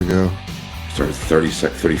ago. Started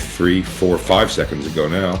 33, 4, 5 seconds ago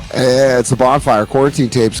now. It's the Bonfire Quarantine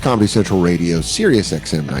Tapes, Comedy Central Radio, Sirius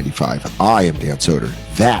XM 95. I am Dan Soder.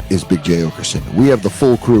 That is Big J. Okerson. We have the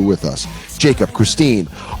full crew with us. Jacob, Christine,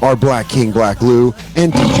 our Black King, Black Lou,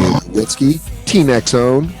 and DJ Lewitsky, T-Neck's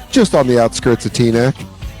own, just on the outskirts of T-Neck.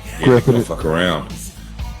 Gripping it. Fuck around.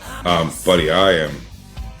 Buddy, I am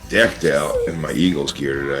decked out in my Eagles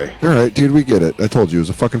gear today. All right, dude, we get it. I told you, it was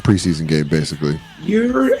a fucking preseason game, basically.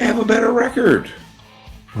 You have a better record.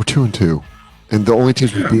 We're 2-2. And the only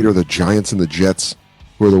teams we beat are the Giants and the Jets,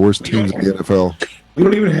 who are the worst teams in the NFL. We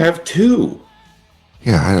don't even have two.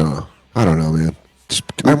 Yeah, I don't know, man.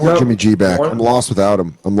 I want Jimmy G back. I'm lost without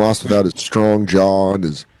him. I'm lost without his strong jaw and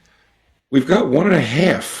his... We've got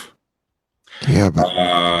 1.5. Yeah, but...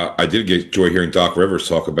 I did enjoy hearing Doc Rivers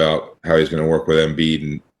talk about how he's going to work with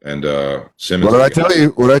Embiid and Simmons. What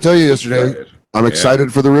did I tell you yesterday? I'm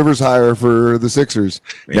excited for the Rivers hire for the Sixers.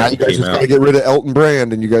 Now you guys just got to get rid of Elton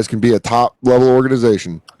Brand, and you guys can be a top-level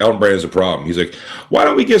organization. Elton Brand is a problem. He's like, why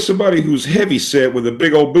don't we get somebody who's heavy-set with a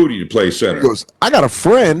big old booty to play center? He goes, I got a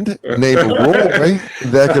friend named Roy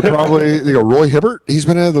that could probably... They go, Roy Hibbert? He's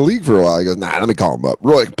been out of the league for a while. He goes, nah, let me call him up.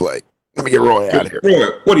 Roy can play. Let me get Roy out of here.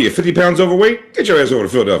 Roy, what are you, 50 pounds overweight? Get your ass over to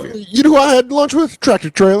Philadelphia. You know who I had lunch with? Tractor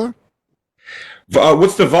Trailer.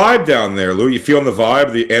 What's the vibe down there, Lou? You feeling the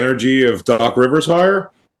vibe, the energy of Doc Rivers'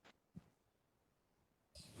 hire?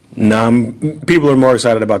 No, people are more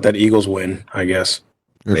excited about that Eagles win, I guess.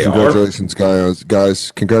 Yeah, congratulations,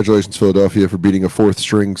 guys. Congratulations, Philadelphia, for beating a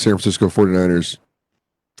fourth-string San Francisco 49ers.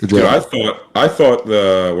 Good job. Dude, I thought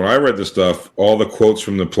when I read the stuff, all the quotes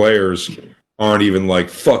from the players aren't even like,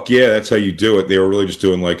 fuck yeah, that's how you do it. They were really just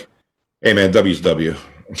doing like, hey, man, W's W.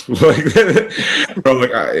 Whatever.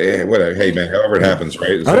 Hey, man, however it happens,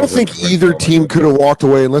 right? I don't think either team could have walked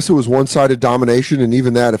away unless it was one-sided domination. And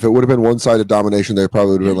even that, if it would have been one-sided domination, they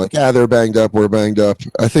probably would have been like, they're banged up, we're banged up.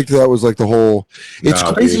 I think that was like the whole... It's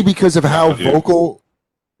crazy because of how vocal...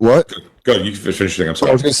 What? Go, you can finish your thing. I'm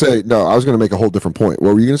sorry. I was going to say, I was going to make a whole different point.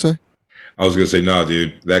 What were you going to say? I was going to say,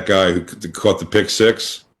 dude, that guy who caught the pick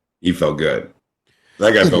six, he felt good.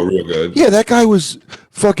 That guy felt real good. Yeah, that guy was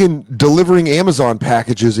fucking delivering Amazon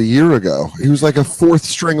packages a year ago. He was like a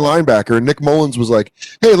fourth-string linebacker, and Nick Mullins was like,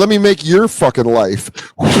 hey, let me make your fucking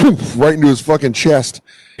life. Right into his fucking chest.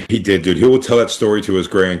 He did, dude. He will tell that story to his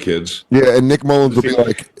grandkids. Yeah, and Nick Mullins will be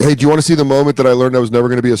like, hey, do you want to see the moment that I learned I was never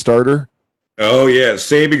going to be a starter? Oh, yeah.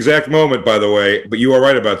 Same exact moment, by the way. But you are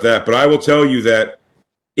right about that. But I will tell you that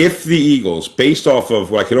if the Eagles, based off of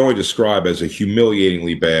what I can only describe as a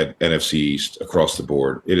humiliatingly bad NFC East across the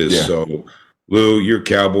board, it is so. Lou, your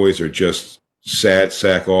Cowboys are just sad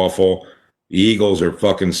sack awful. The Eagles are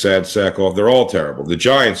fucking sad sack off. They're all terrible. The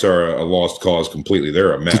Giants are a lost cause completely.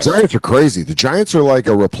 They're a mess. The Giants are crazy. The Giants are like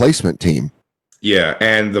a replacement team. Yeah,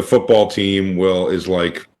 and the football team is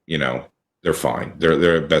like, they're fine.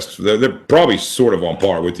 They're best. They're probably sort of on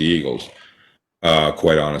par with the Eagles,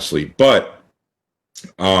 quite honestly. But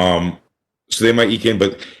so they might eke in,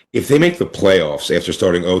 but if they make the playoffs after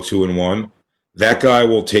starting 0-2-1, that guy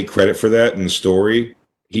will take credit for that in the story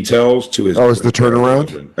he tells to his... as the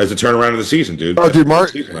turnaround? As the turnaround of the season, dude. Oh, dude,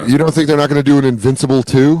 Mark, you don't think they're not going to do an Invincible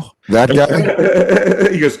 2? That guy?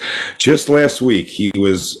 He goes, just last week, he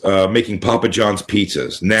was making Papa John's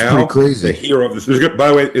pizzas. Now, crazy. The hero of this... By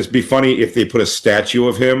the way, it'd be funny if they put a statue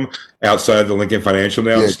of him outside the Lincoln Financial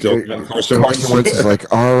now. Carson Wentz is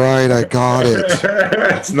like, all right, I got it.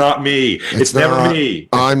 It's not me. It's never me.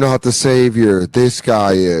 I'm not the savior. This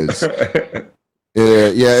guy is.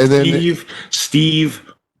 Yeah, and then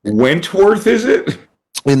Steve Wentworth, is it?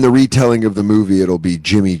 In the retelling of the movie, it'll be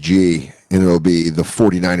Jimmy G, and it'll be the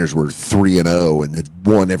 49ers were 3-0 and they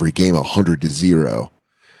won every game 100-0.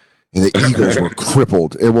 And the Eagles were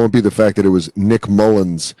crippled. It won't be the fact that it was Nick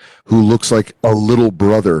Mullins, who looks like a little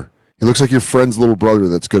brother. He looks like your friend's little brother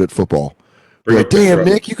that's good at football. Like, damn,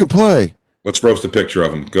 Nick, you can play. Let's roast a picture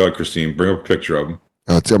of him. Go ahead, Christine. Bring up a picture of him.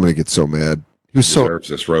 I'm going to get so mad. He was so...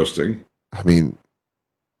 this roasting. I mean...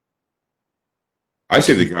 I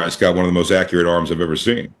say the guy's got one of the most accurate arms I've ever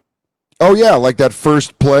seen. Oh, yeah, like that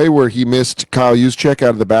first play where he missed Kyle Juszczyk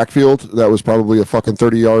out of the backfield. That was probably a fucking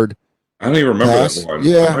 30-yard I don't even remember pass. That one.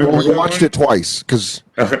 Yeah, I watched it twice because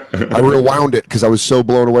I rewound it because I was so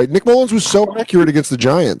blown away. Nick Mullins was so accurate against the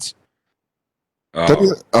Giants.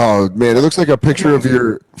 Oh, man, it looks like a picture of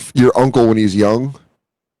your uncle when he's young.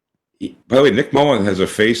 By the way, Nick Mullins has a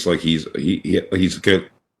face like he's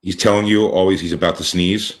good. He's telling you always he's about to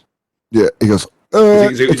sneeze. Yeah, he goes,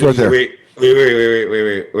 it's right there. Wait.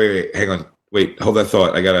 Hang on. Wait, hold that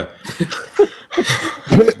thought. I gotta.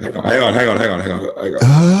 Hang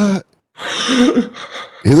on.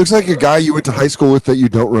 He looks like a guy you went to high school with that you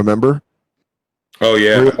don't remember. Oh Where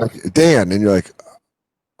yeah, you're like, Dan, and you're like,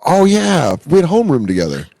 oh yeah, we had homeroom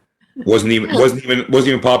together. wasn't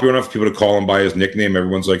even popular enough for people to call him by his nickname.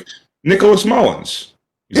 Everyone's like Nicholas Mullins.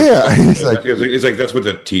 Yeah, he's like, It's like that's what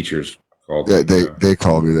the teachers called yeah, him. they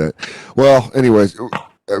called me that. Well, anyways,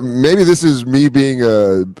 maybe this is me being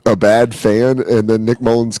a bad fan, and then Nick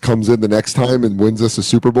Mullins comes in the next time and wins us a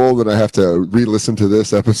Super Bowl. Then I have to re-listen to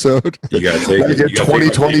this episode. You gotta take Like it. in You gotta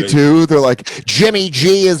take it. 2022, they're like, Jimmy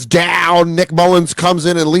G is down. Nick Mullins comes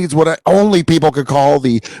in and leads what only people could call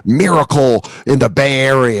the miracle in the Bay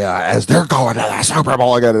Area as they're going to the Super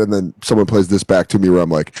Bowl again. And then someone plays this back to me where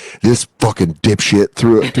I'm like, this fucking dipshit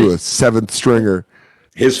threw it to a seventh stringer.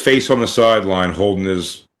 His face on the sideline, holding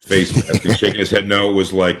his face mask and shaking his head no,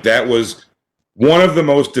 was like that was one of the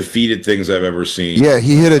most defeated things I've ever seen. Yeah,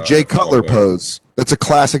 he hit a Jay Cutler pose. That's a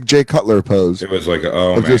classic Jay Cutler pose. It was like,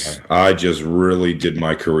 oh man, I just really did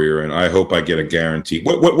my career, and I hope I get a guarantee.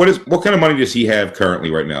 What kind of money does he have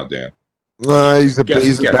currently right now, Dan? He's a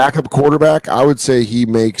backup quarterback. I would say he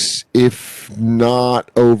makes, if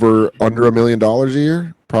not under $1 million a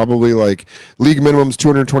year, probably like league minimum's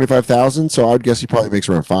 $225,000. So I'd guess he probably makes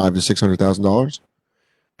around $500,000 to $600,000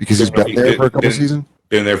 because he's been there for a couple seasons.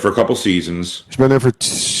 Been there for a couple seasons. He's been there for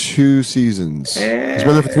 2 seasons. He's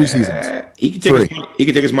been there for 3 seasons. He can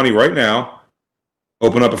take his money right now,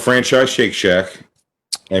 open up a franchise Shake Shack,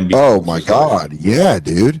 and be. Oh my God, yeah,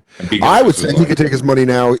 dude. I would say he could take his money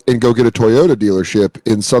now and go get a Toyota dealership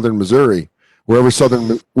in Southern Missouri, where he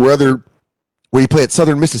played at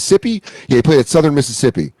Southern Mississippi. Yeah, he played at Southern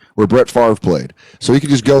Mississippi, where Brett Favre played. So he could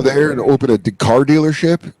just go there and open a car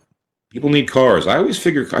dealership. People need cars. I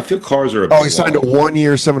feel cars are. He signed a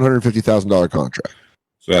 1-year, $750,000 contract.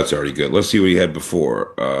 So that's already good. Let's see what he had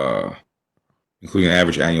before, including an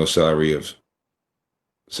average annual salary of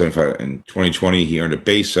 75. In 2020, he earned a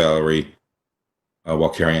base salary while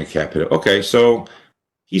carrying a cap hit. Okay, so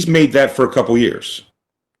he's made that for a couple years.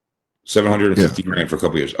 750 grand for a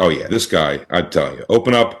couple years. Oh yeah, this guy, I'd tell you,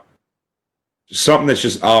 open up something that's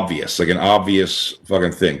just obvious, like an obvious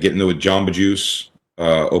fucking thing. Get into a Jamba Juice.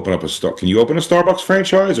 Open up a store. Can you open a Starbucks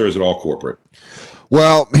franchise, or is it all corporate?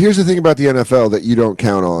 Well, here's the thing about the NFL that you don't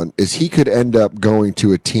count on is he could end up going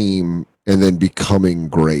to a team and then becoming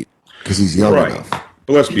great because he's young enough.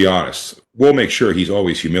 But let's be honest. We'll make sure he's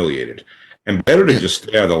always humiliated, and better to just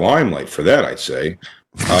stay out of the limelight for that. I'd say.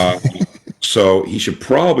 So he should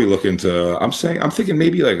probably look into. I'm thinking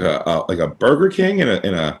maybe like a Burger King in a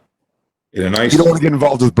nice. You don't want to get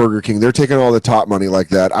involved with Burger King. They're taking all the top money like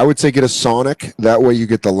that. I would say get a Sonic. That way you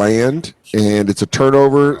get the land and it's a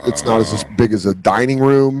turnover. It's not as big as a dining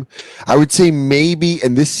room. I would say maybe,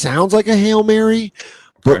 and this sounds like a Hail Mary,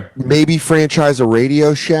 but maybe franchise a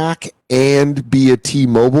Radio Shack and be a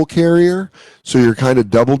T-Mobile carrier. So you're kind of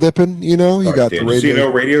double dipping, you know? You got the radio.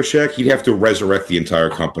 Radio Shack, he'd have to resurrect the entire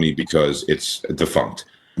company because it's defunct.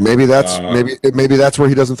 Maybe that's maybe that's where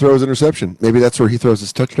he doesn't throw his interception. Maybe that's where he throws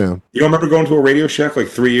his touchdown. You don't remember going to a Radio Shack like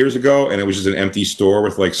 3 years ago, and it was just an empty store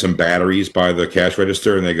with like some batteries by the cash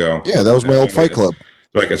register, and they go, "Yeah, that was my old Fight Club."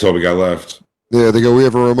 Like that's all we got left. Yeah, they go, "We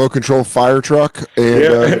have a remote control fire truck,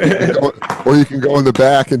 and or you can go in the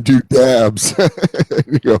back and do dabs."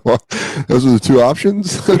 You go, well, those are the 2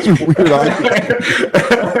 options. That's a weird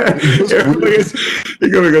He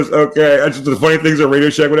goes, okay. That's just the funny things that Radio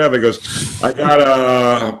Shack would have. He goes, I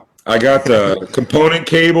got the component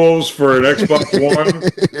cables for an Xbox One.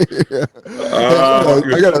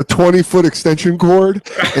 I got a 20-foot extension cord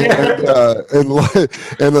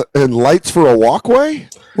and lights for a walkway.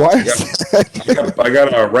 Why? I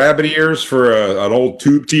got rabbit ears for an old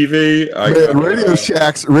tube TV. Radio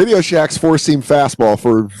Shack's 4-seam fastball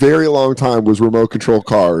for a very long time was remote control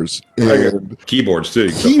cars and keyboards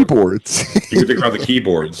too. Keyboards. You could think about the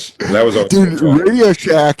keyboards. That was dude. Radio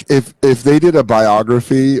Shack. If they did a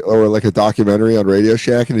biography or like a documentary on Radio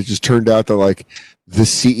Shack, and it just turned out that like the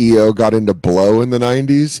CEO got into blow in the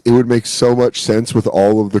 90s, it would make so much sense with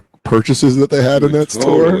all of the purchases that they had in that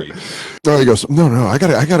store. No, he goes, no, I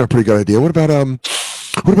got a pretty good idea. What about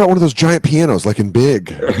one of those giant pianos like in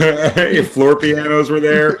Big? Floor pianos were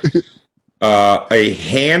there. A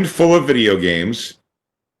handful of video games.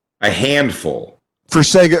 A handful. For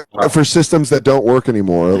Sega, for systems that don't work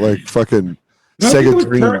anymore, like fucking Sega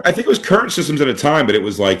Dream. I think it was current systems at a time, but it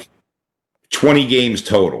was like 20 games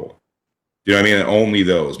total. You know what I mean? And only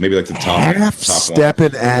those. Maybe like the top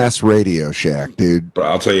half-stepping ass Radio Shack, dude. But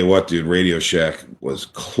I'll tell you what, dude. Radio Shack was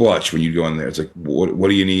clutch when you go in there. It's like, what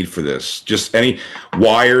do you need for this? Just any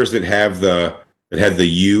wires that have the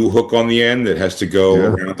U hook on the end that has to go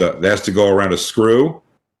around a screw.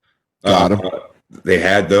 Got him. they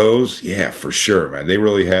had those. Yeah, for sure, man. They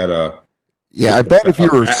really had Yeah, I bet if you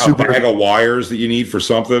were a bag of wires that you need for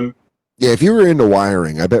something. yeah, if you were into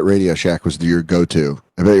wiring, I bet Radio Shack was your go-to.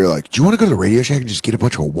 I bet you're like, do you want to go to the Radio Shack and just get a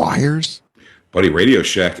bunch of wires? Buddy, Radio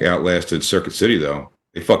Shack outlasted Circuit City though.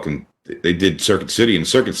 They did Circuit City, and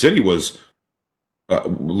Circuit City was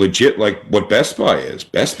legit like what Best Buy is.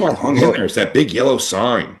 Best Buy hung in there. It's that big yellow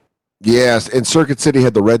sign. Yes, and Circuit City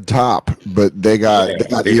had the red top, but they got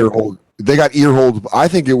ear hold. They got ear hold. I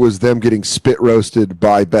think it was them getting spit roasted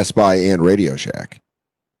by Best Buy and Radio Shack.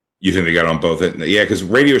 You think they got on both? Yeah, because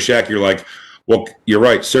Radio Shack, you're like, well, you're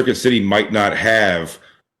right. Circuit City might not have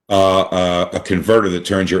a converter that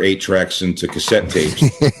turns your 8 tracks into cassette tapes,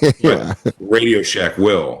 Yeah. but Radio Shack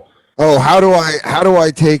will. Oh, how do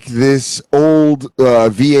I take this old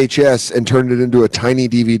VHS and turn it into a tiny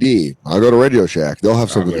DVD? I'll go to Radio Shack. They'll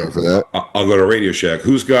have something there for that. I'll go to Radio Shack.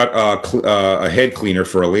 Who's got a head cleaner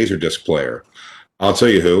for a Laserdisc player? I'll tell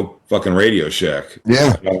you who. Fucking Radio Shack.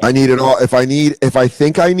 Yeah, I need it all. If I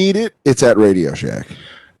think I need it, it's at Radio Shack.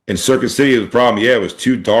 In Circuit City, the problem, yeah, it was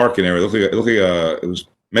too dark and everything. It was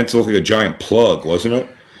meant to look like a giant plug, wasn't it?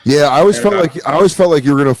 Yeah, I always felt like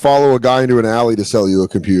you were going to follow a guy into an alley to sell you a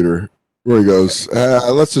computer. Where he goes,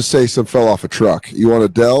 let's just say some fell off a truck. You want a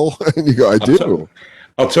Dell? And you go, I do.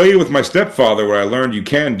 I'll tell you with my stepfather what I learned you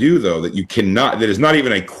can do, though, that you cannot, that is not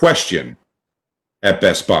even a question at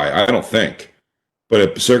Best Buy, I don't think. But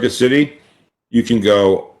at Circuit City, you can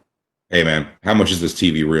go, hey, man, how much is this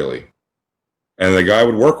TV really? And the guy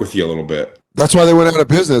would work with you a little bit. That's why they went out of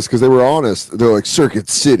business, because they were honest. They're like, Circuit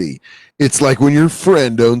City. It's like when your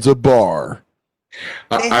friend owns a bar.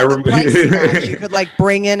 I remember you could like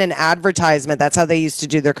bring in an advertisement. That's how they used to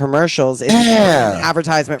do their commercials. It's Yeah. an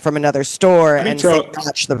advertisement from another store Let me and tell- they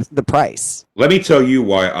match the price. Let me tell you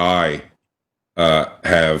why I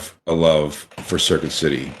have a love for Circuit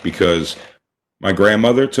City, because my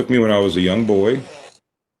grandmother took me when I was a young boy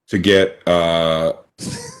to get the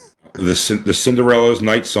Cinderella's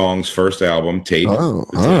Night Songs first album tape. Oh,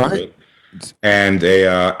 all right. And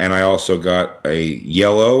I also got a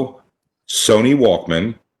yellow Sony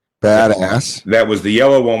Walkman. Badass. That was the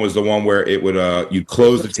yellow one. Was the one where it would you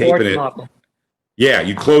close the tape in it. Yeah,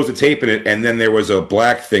 you close the tape in it, and then there was a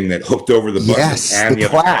black thing that hooked over the button Yes, and the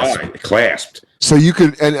other clasp. side. It clasped. So you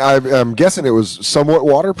could, and I'm guessing it was somewhat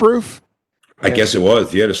waterproof. I guess it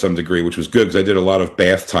was, yeah, to some degree, which was good because I did a lot of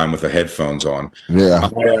bath time with the headphones on. Yeah.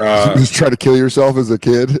 You just try to kill yourself as a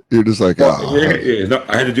kid. You're just like, oh. No,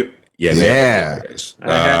 I had to do. Yeah, Yeah.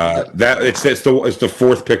 That it's the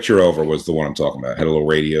fourth picture over was the one I'm talking about. Had a little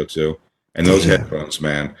radio too, and those Yeah. headphones,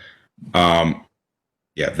 man.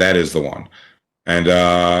 Yeah, that is the one. And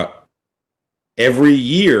every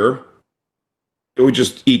year, it would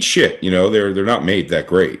just eat shit. You know, they're not made that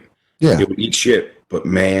great. Yeah. It would eat shit, but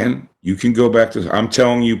man, you can go back to. I'm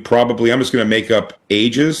telling you, probably I'm just going to make up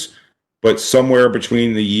ages, but somewhere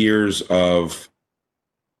between the years of,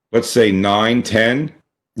 let's say 9, 10.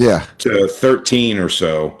 Yeah. To 13 or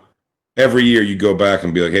so, every year you go back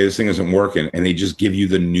and be like, hey, this thing isn't working. And they just give you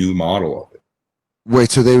the new model of it. Wait,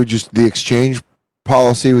 so they would just, the exchange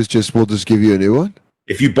policy was just, we'll just give you a new one?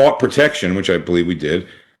 If you bought protection, which I believe we did,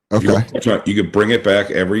 Okay. you could bring it back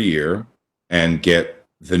every year and get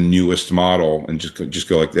the newest model and just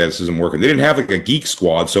go like that. This isn't working. They didn't have like a geek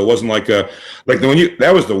squad, so it wasn't like that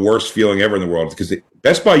was the worst feeling ever in the world because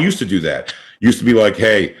Best Buy used to do that. Used to be like,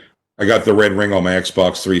 hey, I got the red ring on my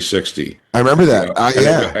Xbox 360. I remember that. You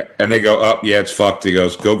know? Yeah. And they go, oh, yeah, it's fucked. He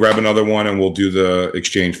goes, go grab another one and we'll do the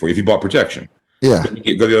exchange for you if you bought protection. Yeah. Go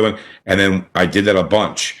to the other one. And then I did that a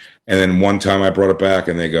bunch. And then one time I brought it back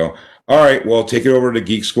and they go, all right, well, take it over to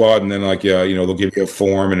Geek Squad. And then like, they'll give you a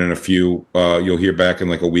form and in a few, you'll hear back in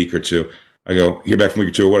like a week or two. I go, hear back from a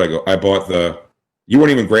week or two or what? I go, you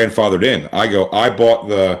weren't even grandfathered in. I go, I bought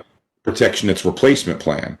the protection, its replacement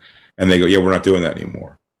plan. And they go, yeah, we're not doing that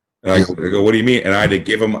anymore. And I go, what do you mean? And I had to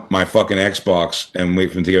give them my fucking Xbox and wait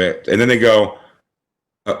for them to give it. And then they go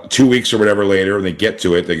 2 weeks or whatever later, and they get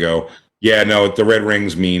to it. They go, yeah, no, the red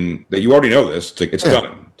rings mean that you already know this. It's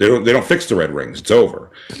done. They don't fix the red rings. It's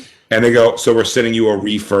over. And they go, so we're sending you a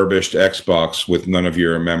refurbished Xbox with none of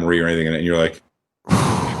your memory or anything in it. And you're like,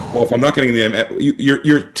 well, if I'm not getting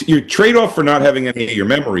your trade off for not having any of your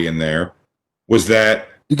memory in there was that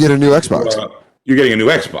You get a new Xbox. you're getting a new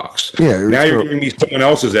Xbox. Yeah. Now you're giving me someone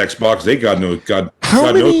else's Xbox. They God knows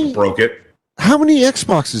who broke it. How many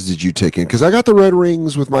Xboxes did you take in? Because I got the red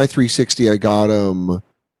rings with my 360. I got them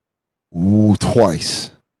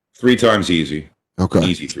twice. 3 times easy. Okay.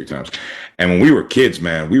 Easy 3 times. And when we were kids,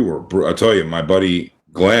 man, I'll tell you, my buddy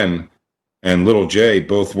Glenn and little Jay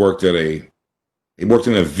both worked in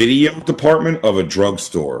a video department of a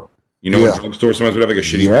drugstore. You know, Yeah. when drugstore sometimes would have like a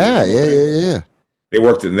shitty. Yeah. They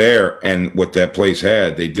worked in there, and what that place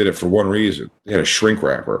had, they did it for one reason. They had a shrink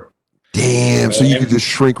wrapper. Damn. So you could just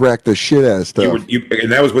shrink rack the shit out of stuff.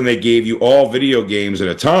 And that was when they gave you all video games at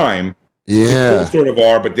a time. Yeah. Still sort of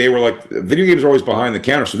are, but they were like, video games are always behind the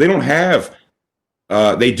counter, so they don't have.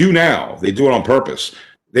 They do now. They do it on purpose.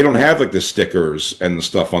 They don't have like the stickers and the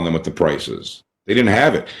stuff on them with the prices. They didn't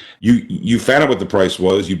have it. You found out what the price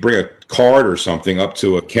was. You bring a card or something up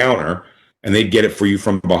to a counter, and they'd get it for you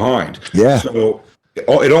from behind. Yeah. So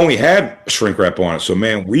it only had shrink wrap on it. So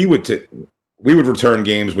man, we would return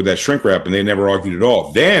games with that shrink wrap, and they never argued at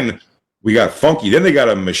all. Then we got funky. Then they got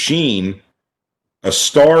a machine, a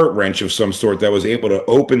star wrench of some sort that was able to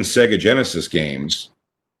open Sega Genesis games.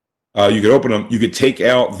 You could open them. You could take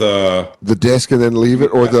out the disc and then leave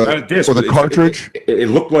it, or the cartridge. It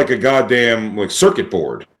looked like a goddamn like circuit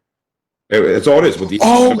board. That's all it is. With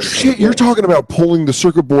the shit! You're talking about pulling the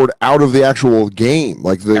circuit board out of the actual game,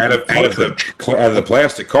 like the out of the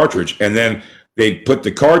plastic cartridge, and then they put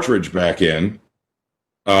the cartridge back in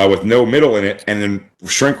with no middle in it, and then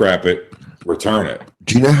shrink wrap it, return it.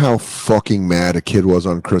 Do you know how fucking mad a kid was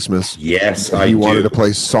on Christmas? Yes, he wanted to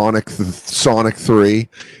play Sonic 3,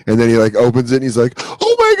 and then he like opens it and he's like,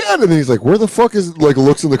 "Oh my god!" And then he's like, "Where the fuck is?" Like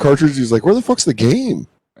looks in the cartridge. He's like, "Where the fuck's the game?"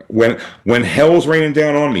 When hell's raining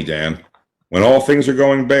down on me, Dan, when all things are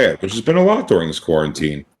going bad, which has been a lot during this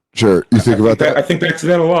quarantine. Sure, you think about that. I think back to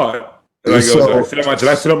that a lot. And I go, did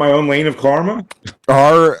I set up my own lane of karma?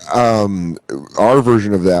 Our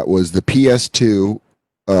version of that was the PS2.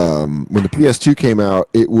 When the PS2 came out,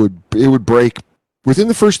 it would break within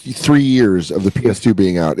the first 3 years of the PS2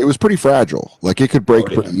 being out. It was pretty fragile. Like it could break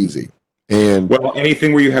pretty easy. And well,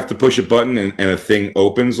 anything where you have to push a button and a thing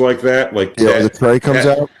opens like that, like the tray comes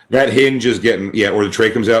out. That hinge is getting or the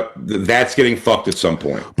tray comes out. That's getting fucked at some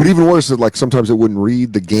point. But even worse is like sometimes it wouldn't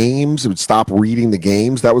read the games. It would stop reading the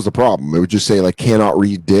games. That was the problem. It would just say like cannot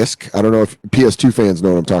read disc. I don't know if PS2 fans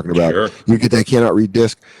know what I'm talking about. Sure. You get that cannot read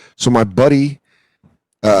disc. So my buddy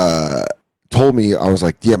told me, I was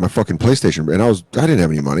like, yeah, my fucking PlayStation, and I didn't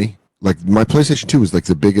have any money. Like my PlayStation 2 was like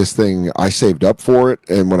the biggest thing I saved up for it,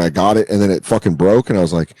 and when I got it, and then it fucking broke, and I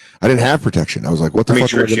was like, I didn't have protection. I was like, what the fuck?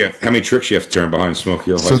 How many tricks you have to turn behind Smoke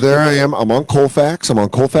Hill? So there I am. I'm on Colfax. I'm on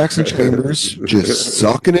Colfax and Chambers, just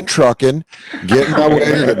sucking and trucking, getting my way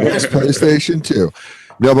to the next PlayStation 2.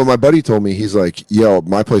 No, but my buddy told me, he's like, yo,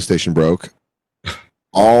 my PlayStation broke.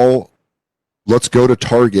 Let's go to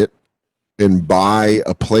Target and buy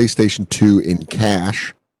a PlayStation 2 in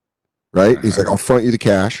cash, right? He's like, I'll front you the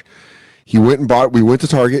cash. We went to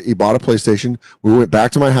Target, he bought a PlayStation. We went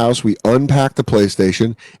back to my house, we unpacked the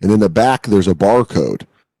PlayStation, and in the back there's a barcode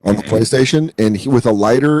on the PlayStation, and he, with a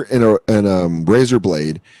lighter and a razor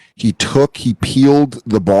blade, he peeled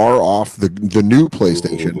the bar off the new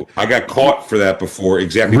PlayStation. Ooh, I got caught for that before.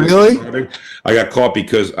 Exactly. Really? I got caught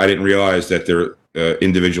because I didn't realize that they're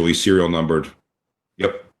individually serial numbered.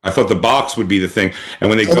 Yep. I thought the box would be the thing, and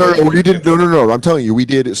when they we didn't. No. I'm telling you, we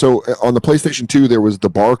did. So on the PlayStation 2, there was the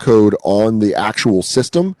barcode on the actual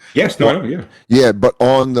system. Yes, no, I know, yeah, yeah. But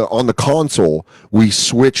on the console, we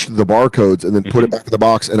switched the barcodes and then put it back in the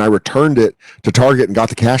box, and I returned it to Target and got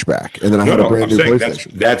the cash back, and then I had a brand new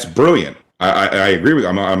PlayStation. That's brilliant. I agree with.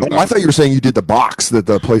 I thought you were saying you did the box that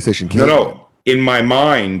the PlayStation came. No. In my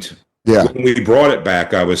mind. Yeah. When we brought it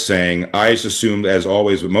back, I was saying I just assumed, as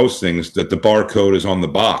always with most things, that the barcode is on the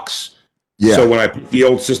box. Yeah. So when I put the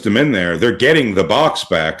old system in there, they're getting the box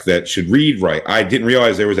back that should read right. I didn't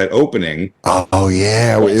realize there was that opening. Oh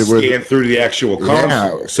yeah, it scanned through to the actual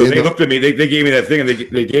console. Yeah, so they looked at me. They gave me that thing, and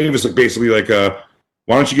they gave us basically like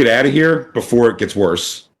why don't you get out of here before it gets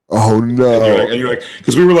worse? Oh no! And you're like,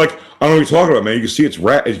 because we were like, I don't know what you're talking about, man. You can see it's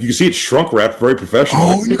wrapped. You can see it's shrunk wrapped, very professional.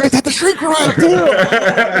 Oh, you guys had the shrink wrap.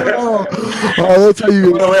 Oh, that's how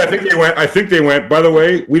you. By the way, I think they went. By the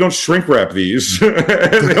way, we don't shrink wrap these. These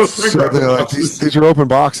are open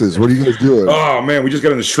boxes. What are you guys doing? Oh man, we just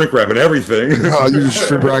got into shrink wrap and everything. Oh, you just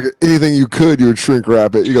shrink wrap it. Anything you could, you would shrink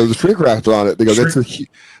wrap it. You go, the shrink wrap's on it. They go,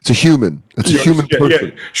 it's a human. It's a human person. Yeah.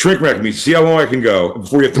 Shrink wrap me. See how long I can go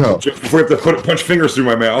before you have to punch fingers through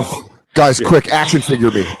my mouth. Guys, quick, action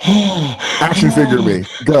figure me. Action figure me.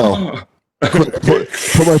 Go. Quick, put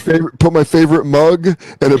my favorite mug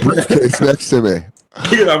and a briefcase next to me.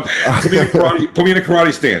 Put me in a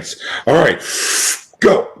karate stance. All right.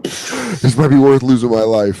 Go. This might be worth losing my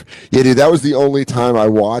life. Yeah, dude, that was the only time I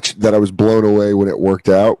watched that I was blown away when it worked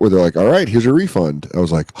out, where they're like, all right, here's a refund. I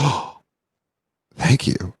was like, oh, thank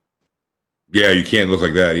you. Yeah, you can't look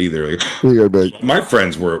like that either. My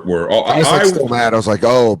friends were all. I was still mad. I was like,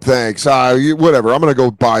 "Oh, thanks. Whatever. I'm gonna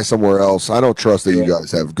go buy somewhere else. I don't trust that you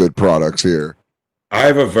guys have good products here." I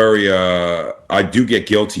have a very I do get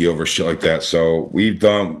guilty over shit like that. So we've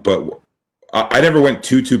done, but I never went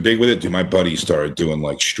too big with it. Dude, my buddies started doing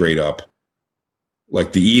like straight up,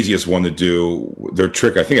 like the easiest one to do. Their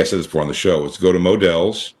trick, I think I said this before on the show, is to go to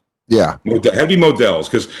Modell's. Yeah. Had to be Modell's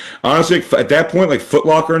because honestly, at that point, like Foot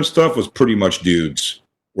Locker and stuff was pretty much dudes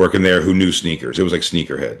working there who knew sneakers. It was like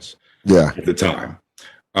sneakerheads Yeah. at the time.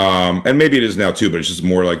 And maybe it is now too, but it's just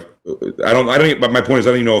more like I don't. But my point is,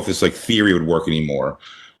 I don't even know if this like theory would work anymore.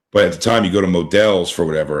 But at the time, you go to Modell's for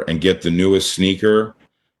whatever and get the newest sneaker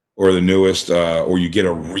or the newest, or you get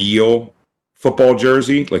a real football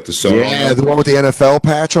jersey like the Sony. Yeah, the one with the NFL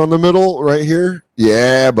patch on the middle right here.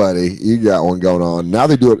 Yeah, buddy, you got one going on. Now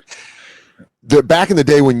they do it. Back in the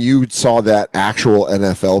day when you saw that actual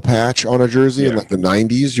NFL patch on a jersey in like the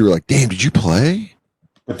 90s, you were like, "Damn, did you play?"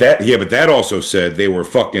 But that also said they were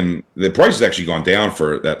fucking. The price has actually gone down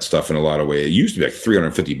for that stuff in a lot of ways. It used to be like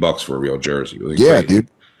 $350 for a real jersey. It was Yeah, crazy. dude.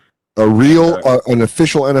 A real, an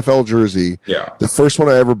official NFL jersey. Yeah. The first one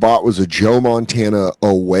I ever bought was a Joe Montana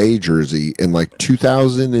away jersey in like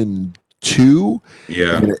 2002.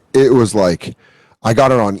 Yeah. And it was like, I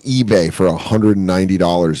got it on eBay for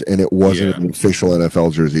 $190, and it wasn't an official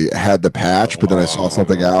NFL jersey. It had the patch, but then I saw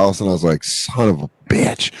something else, and I was like, son of a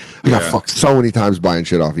bitch. I got fucked so many times buying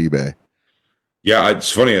shit off eBay. Yeah, it's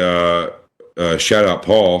funny. Shout out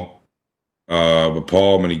Paul. But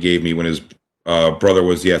Paul, when he gave me, when his brother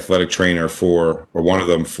was the athletic trainer or one of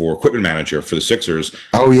them for equipment manager for the Sixers.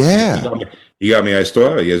 Oh, yeah. He got me, I still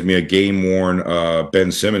have it. He has me a game worn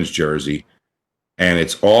Ben Simmons jersey. And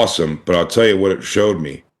it's awesome, but I'll tell you what it showed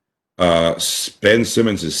me. Ben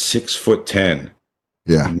Simmons is 6'10".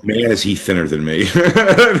 Yeah. Man, is he thinner than me?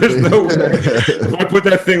 There's no way. If I put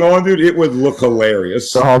that thing on, dude, it would look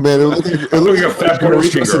hilarious. Oh, man. It looked like a fat Puerto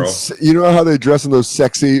Rican girl. You know how they dress in those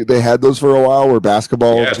sexy, they had those for a while where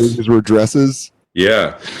basketball jerseys were dresses?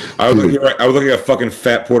 Yeah. I was looking at a fucking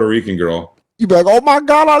fat Puerto Rican girl. You'd be like, oh my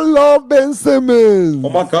God, I love Ben Simmons.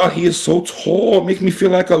 Oh my God, he is so tall. It makes me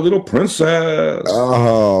feel like a little princess.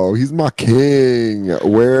 Oh, he's my king.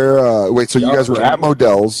 Where? Wait, so you guys were at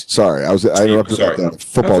Modell's? Sorry, I interrupted the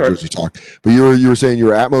football jersey talk. But you were saying you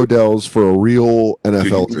were at Modell's for a real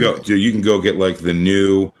NFL jersey. You can go get like the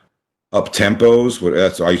new up tempos.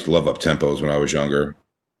 I used to love up tempos when I was younger.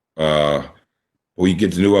 Well, you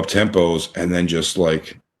get the new up tempos and then just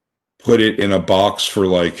like put it in a box for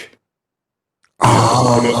like.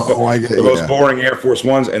 The most boring Air Force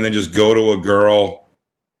Ones, and then just go to a girl,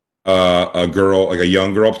 like a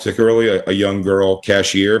young girl, particularly a young girl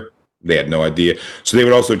cashier. They had no idea, so they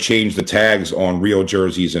would also change the tags on real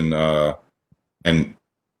jerseys and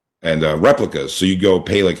replicas. So you go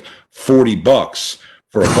pay like $40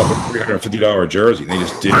 for a fucking $350 jersey. And they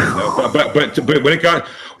just didn't know. But when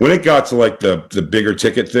it got to like the bigger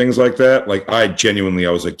ticket things like that, like I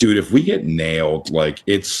was like, dude, if we get nailed, like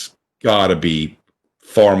it's gotta be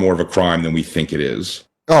far more of a crime than we think it is.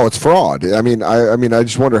 Oh, it's fraud. I mean, I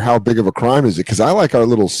just wonder how big of a crime is it? Because I like our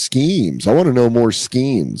little schemes. I want to know more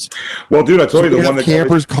schemes. Well, dude, I told you the one that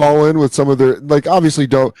campers call in with some of their, like, obviously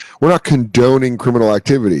we're not condoning criminal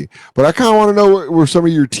activity, but I kind of want to know what were some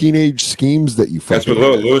of your teenage schemes that you. That's what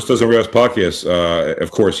Lewis does on Real podcast. Of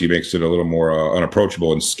course, he makes it a little more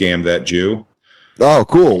unapproachable and scam that Jew. Oh,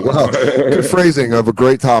 cool! Wow, good phrasing of a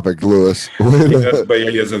great topic, Lewis. But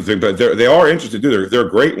he doesn't think. But they are interesting, too. They're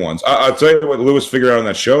great ones. I'll tell you what Lewis figured out on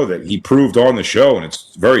that show that he proved on the show, and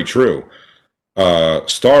it's very true.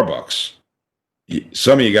 Starbucks.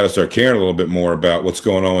 Some of you got to start caring a little bit more about what's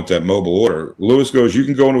going on with that mobile order. Lewis goes, you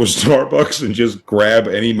can go into a Starbucks and just grab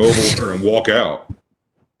any mobile order and walk out.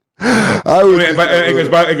 By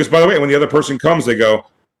the way, when the other person comes, they go,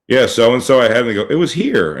 yeah, so and so I had, and they go, it was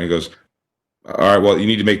here, and he goes, all right, well, you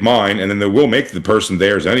need to make mine, and then they will make the person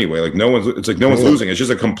theirs anyway. Like no one's losing. It's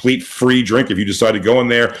just a complete free drink if you decide to go in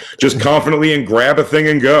there just confidently and grab a thing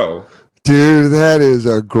and go. Dude, that is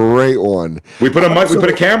a great one. We put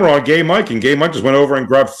a camera on Gay Mike, and Gay Mike just went over and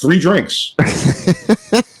grabbed 3 drinks.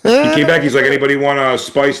 He came back. He's like, anybody want a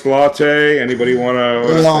spiced latte? Anybody want a?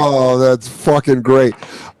 Oh, that's fucking great.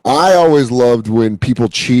 I always loved when people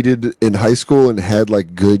cheated in high school and had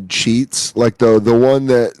like good cheats, like the one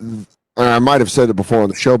that. I might have said it before on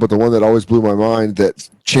the show, but the one that always blew my mind that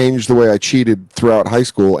changed the way I cheated throughout high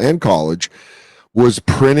school and college was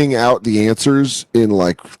printing out the answers in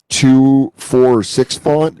like 2, 4, or 6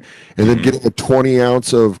 font and then getting a 20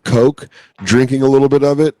 ounce of Coke, drinking a little bit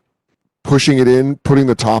of it, pushing it in, putting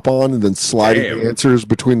the top on, and then sliding the answers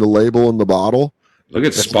between the label and the bottle. Look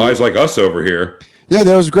at spies like us over here. Yeah,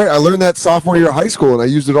 that was great. I learned that sophomore year of high school and I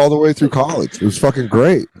used it all the way through college. It was fucking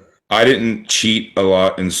great. I didn't cheat a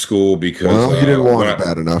lot in school because Well, you didn't want when it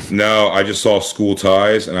bad enough. No, I just saw school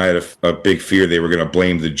ties, and I had a big fear they were going to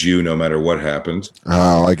blame the Jew no matter what happened.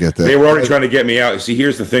 Oh, I get that. They were already trying to get me out. See,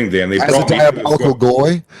 here's the thing, Dan. They As a brought me into the diabolical school.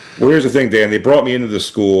 goy. Well, here's the thing, Dan. They brought me into the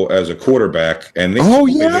school as a quarterback, and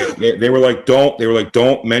they were like,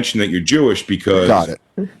 don't mention that you're Jewish because Got it.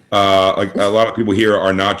 like a lot of people here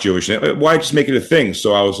are not Jewish. Why just make it a thing?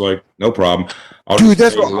 So I was like, no problem. Dude,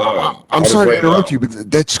 that's what, I'm sorry to interrupt you,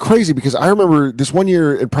 but that's crazy because I remember this one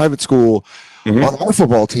year in private school on our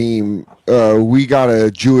football team, we got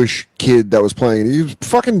a Jewish kid that was playing. He was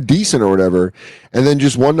fucking decent or whatever. And then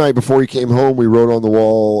just one night before he came home, we wrote on the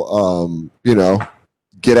wall,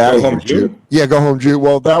 get out of here, Jew. Yeah, go home, Jew.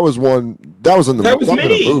 Well, that was one. That was in the, That was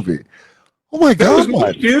me. movie. Oh my That god,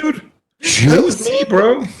 was me, dude. Jeez. That was me,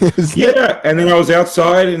 bro. Yeah, and then I was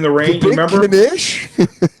outside in the rain. You remember?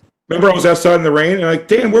 Remember, I was outside in the rain, and like,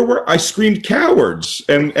 damn, where were I? Screamed cowards,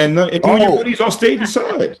 and you and your buddies all stayed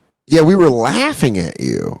inside. Yeah, we were laughing at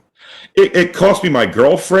you. It cost me my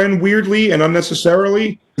girlfriend weirdly and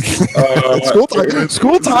unnecessarily. School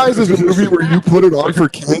Ties is a movie where you put it on for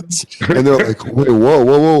kids, and they're like, "Wait,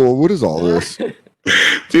 whoa, what is all this?"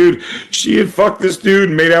 Dude, she had fucked this dude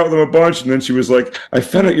and made out with him a bunch, and then she was like, "I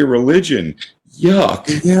found out your religion.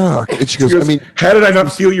 Yuck." Yeah, and she goes, I mean, how did I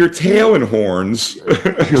not steal your tail and horns?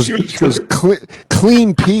 she goes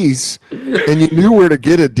clean piece, and you knew where to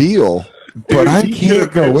get a deal, but I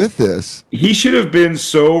can't go with this. He should have been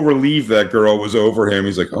so relieved that girl was over him.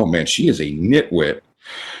 He's like, oh man, she is a nitwit.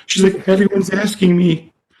 She's like, everyone's asking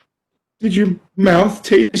me, did your mouth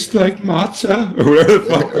taste like matzah? Or whatever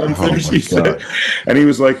the fuck she said. And he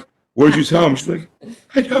was like, what did you tell him? She's like,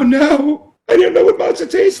 I don't know. I don't know what matzah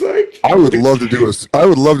tastes like. I would love to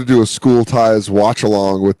do a School Ties watch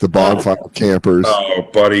along with the Bonfire Campers. Oh,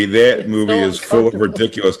 buddy, that movie is full of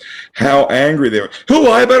ridiculous. How angry they were. He'll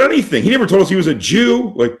lie about anything. He never told us he was a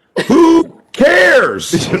Jew. Like, who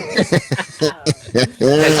cares? That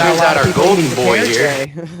turns out our golden boy here.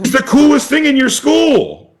 He's the coolest thing in your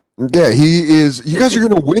school. Yeah, he is. You guys are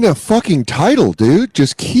going to win a fucking title, dude.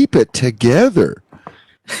 Just keep it together.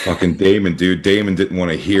 Fucking Damon, dude. Damon didn't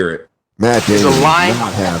want to hear it. Matt He's Damon a lying,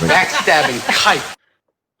 not having it. backstabbing kite.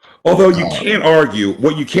 Although you can't argue.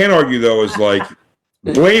 What you can't argue, though, is like,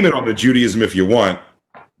 blame it on the Judaism if you want.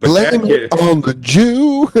 But Blame it on the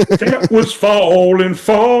Jew. that was falling.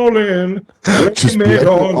 Just Blame it blame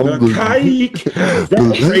on it the on kike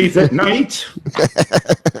that prays at night.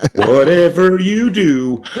 Whatever you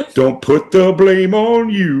do, don't put the blame on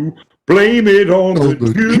you. Blame it on the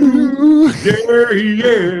Jew.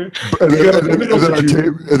 Yeah.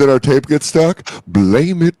 And then our tape gets stuck.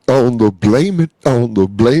 Blame it on the blame it on the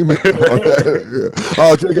blame it.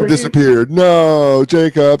 Oh, Jacob disappeared. No,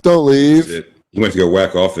 Jacob, don't leave. He went to go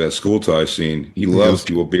whack off that school tie scene. He loves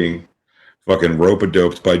people being fucking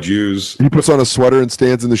rope-a-doped by Jews. He puts on a sweater and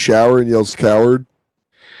stands in the shower and yells coward.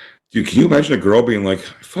 Dude, can you imagine a girl being like,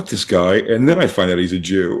 fuck this guy, and then I find out he's a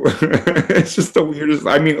Jew? It's just the weirdest.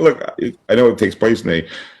 I mean, look, I know it takes place in a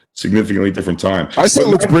significantly different time. I say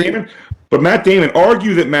let's bring... But Matt Damon,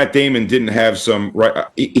 argue that Matt Damon didn't have some...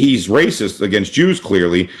 He's racist against Jews,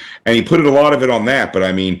 clearly, and he put a lot of it on that, but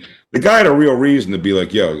I mean... The guy had a real reason to be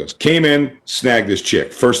like, yo, he goes, came in, snagged this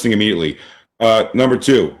chick. First thing immediately. Number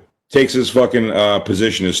two, takes his fucking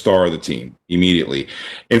position as star of the team immediately.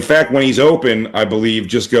 In fact, when he's open, I believe,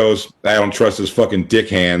 just goes, I don't trust his fucking dick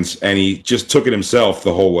hands. And he just took it himself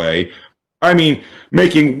the whole way. I mean,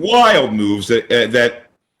 making wild moves that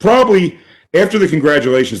probably, after the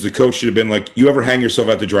congratulations, the coach should have been like, you ever hang yourself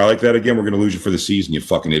out to dry like that again? We're going to lose you for the season, you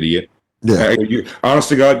fucking idiot. Yeah. Honest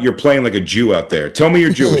to God, you're playing like a Jew out there. Tell me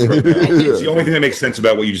you're Jewish right now. It's the only thing that makes sense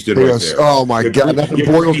about what you just did right there. Oh my God! You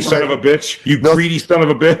greedy son of a bitch! You greedy son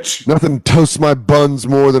of a bitch! Nothing toasts my buns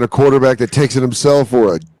more than a quarterback that takes it himself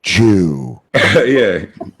or a Jew. Yeah.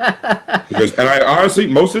 Because, and I honestly,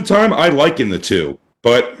 most of the time, I liken the two,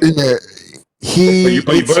 but but to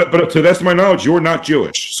the best of my knowledge, you're not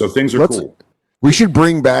Jewish, so things are cool. We should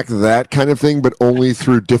bring back that kind of thing, but only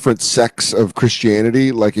through different sects of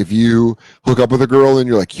Christianity. Like if you hook up with a girl and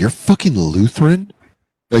you're like, you're fucking Lutheran?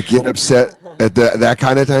 Like get upset at that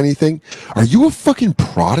kind of tiny thing. Are you a fucking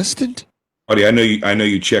Protestant? Buddy, I know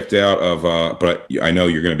you checked out of, but I know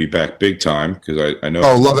you're going to be back big time because I know.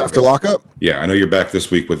 Oh, Love After Lockup? Yeah, I know you're back this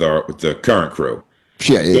week with the current crew.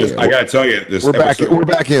 Yeah. I got to tell you, we're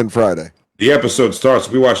back in Friday. The episode starts.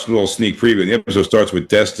 We watched a little sneak preview. And the episode starts with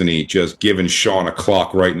Destiny just giving Sean a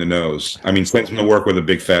clock right in the nose. I mean, sends him to work with a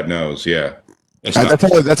big fat nose. Yeah, that's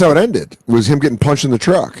how it ended. Was him getting punched in the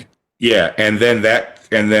truck. Yeah, and then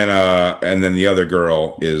the other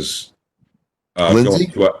girl is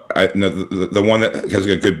Lindsay? no, the one that has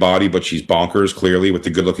a good body, but she's bonkers clearly with the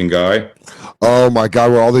good-looking guy. Oh my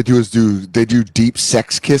god! Where all they do is they do deep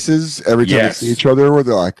sex kisses every time Yes. they see each other. Where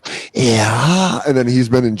they're like, yeah, and then he's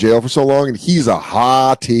been in jail for so long, and he's a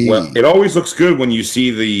hottie. Well, it always looks good when you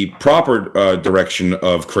see the proper direction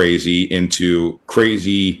of crazy into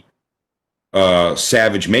crazy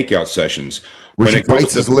savage makeout sessions. Where When she it goes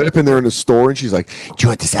bites to- his lip and they're in a store and she's like, "Do you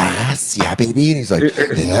want this ass? Yeah, baby." And he's like,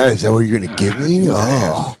 "Yeah, is that what you're gonna give me?"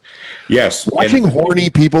 Oh, Yes, watching and horny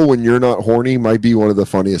people when you're not horny might be one of the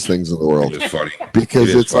funniest things in the world it is funny. because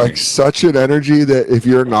It is it's like funny. such an energy that if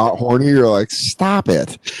you're not horny, you're like, "Stop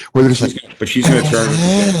it." Where they're just like, But she's going to turn.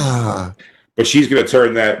 "Yeah." But she's going to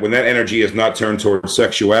turn that when that energy is not turned towards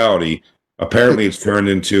sexuality. Apparently, it's turned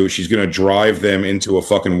into she's going to drive them into a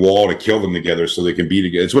fucking wall to kill them together so they can be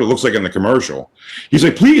together. It's what it looks like in the commercial. He's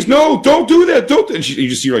like, "Please, no, don't do that, don't." And you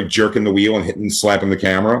just see her like jerking the wheel and hitting, slapping the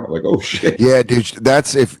camera. Like, oh shit. Yeah, dude,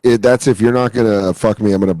 that's if you're not gonna fuck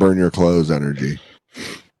me, I'm gonna burn your clothes. Energy.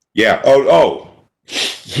 Yeah. Oh.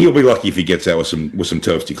 He'll be lucky if he gets that with some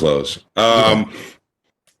toasty clothes.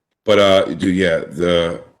 But dude, yeah,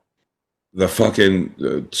 the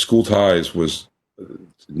fucking School Ties was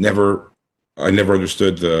never. I never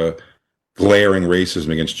understood the glaring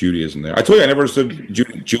racism against Judaism there. I told you I never understood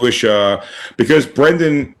Jewish because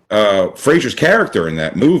Brendan Fraser's character in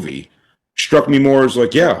that movie struck me more as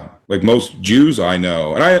like, yeah, like most Jews I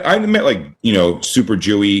know. And I met like, super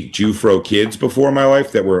Jewy, Jew-fro kids before in my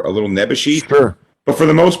life that were a little nebbishy. Sure. But for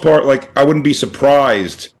the most part, like, I wouldn't be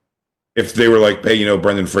surprised if they were like, hey,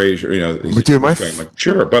 Brendan Fraser, he's But dude, I'm like,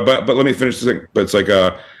 sure. But let me finish this thing. But it's like,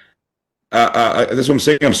 that's what I'm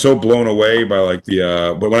saying. I'm so blown away by like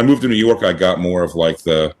but when I moved to New York, I got more of like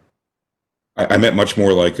I met much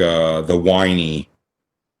more like the whiny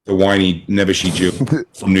nebbishy Jew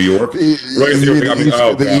from New York.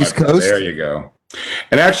 The East Coast. There you go.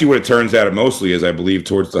 And actually, what it turns out, it mostly is, I believe,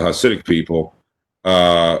 towards the Hasidic people,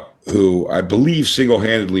 who I believe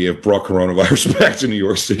single-handedly have brought coronavirus back to New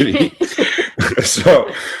York City. So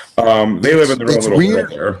they live in their own It's little weird.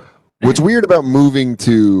 world there. What's weird about moving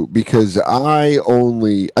to, because I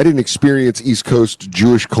didn't experience East Coast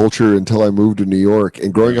Jewish culture until I moved to New York.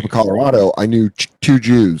 And growing up in Colorado, I knew two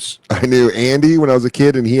Jews. I knew Andy when I was a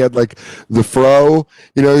kid, and he had like the fro.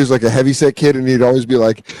 He was like a heavyset kid, and he'd always be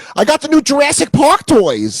like, "I got the new Jurassic Park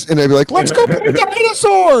toys," and I'd be like, "Let's go play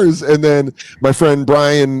dinosaurs." And then my friend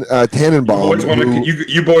Brian Tannenbaum,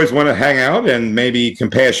 You boys want to hang out and maybe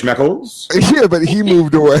compare schmeckles? yeah, but he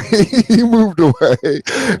moved away. He moved away,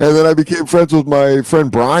 and then I became friends with my friend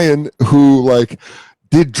Brian, who like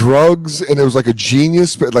did drugs, and it was like a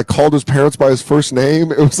genius, but like called his parents by his first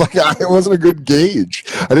name. It was like it wasn't a good gauge.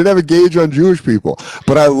 I didn't have a gauge on Jewish people,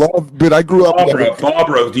 but I grew up.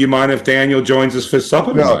 Barbara, do you mind if Daniel joins us for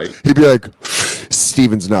supper No, tonight? he'd be like,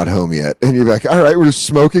 "Steven's not home yet," and you'd be like, "All right, we're just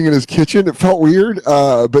smoking in his kitchen." It felt weird,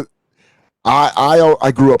 but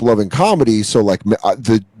I grew up loving comedy, so like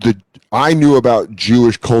I knew about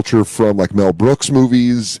Jewish culture from like Mel Brooks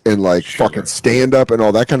movies and like fucking stand up and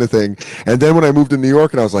all that kind of thing. And then when I moved to New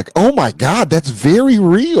York, and I was like, "Oh my god, that's very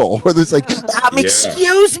real." Where it's like,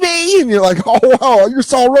 "Excuse me," and you're like, "Oh wow, you're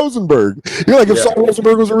Saul Rosenberg." You're like, if Saul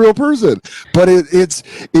Rosenberg was a real person. But it's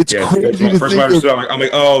crazy to first time I think. saw it, I'm like,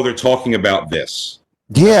 oh, they're talking about this.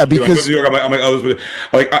 Yeah, because I'm like, oh, this,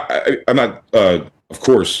 like I'm not. Of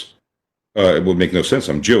course, it would make no sense.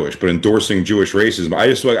 I'm Jewish, but endorsing Jewish racism,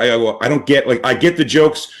 I don't get, like, I get the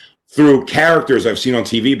jokes through characters I've seen on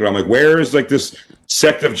TV, but I'm like, where is like this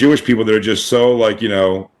sect of Jewish people that are just so like,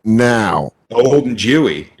 now old and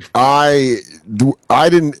Jewy? I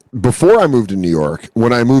didn't, before I moved to New York.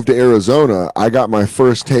 When I moved to Arizona, I got my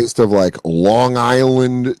first taste of like Long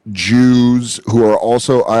Island Jews who are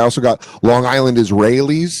also, I also got Long Island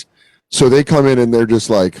Israelis. So they come in and they're just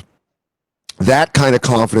like that kind of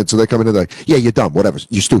confidence. So they come in and they're like, "Yeah, you're dumb, whatever,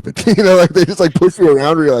 you're stupid." Like they just like push you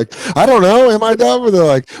around, or you're like, "I don't know, am I dumb?" And they're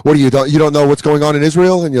like, "What do you don't know what's going on in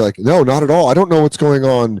Israel?" And you're like, "No, not at all. I don't know what's going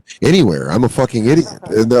on anywhere. I'm a fucking idiot."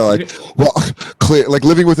 And they're like, "Well, clear." Like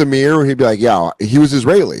living with Amir, he'd be like, "Yeah," he was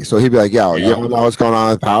Israeli, so he'd be like, "Yeah, you don't know what's going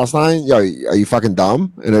on in Palestine? Yeah, are you fucking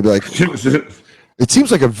dumb?" And I'd be like, "It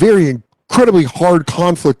seems like a very incredibly hard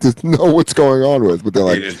conflict to know what's going on with," but they're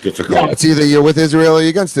like, It is difficult. "Yeah, it's either you're with Israel or you're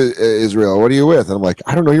against Israel. What are you with?" And I'm like,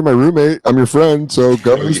 "I don't know. You're my roommate. I'm your friend. So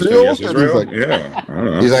go to Israel." Yes, And Israel? he's like, Yeah, I don't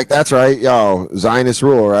know. he's like, "That's right, yo, Zionist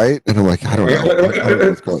rule, right?" And I'm like, "I don't know." I don't know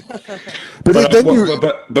what's going on. But then you,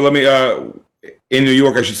 but let me in New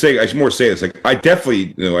York, I should more say this. Like, I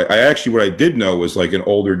definitely, I actually, what I did know was like an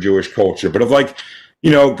older Jewish culture, but of like,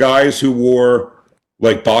 guys who wore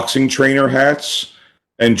like boxing trainer hats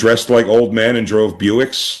and dressed like old men and drove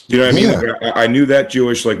Buicks. You know what I mean? Yeah. Like, I knew that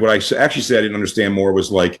Jewish. Like what I actually said I didn't understand more was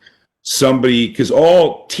like somebody, because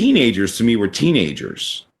all teenagers to me were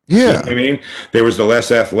teenagers. You know Yeah. what I mean, there was the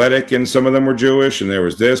less athletic, and some of them were Jewish, and there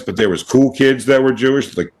was this, but there was cool kids that were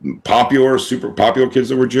Jewish, like popular, super popular kids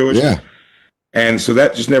that were Jewish. Yeah. And so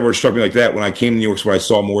that just never struck me like that. When I came to New York, so what I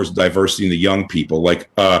saw more is diversity in the young people, like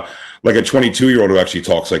a 22-year-old who actually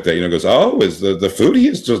talks like that. You know, goes, "Oh, is the food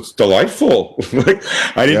here is just delightful." Like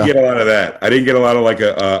I didn't get a lot of that. I didn't get a lot of like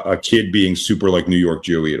a kid being super like New York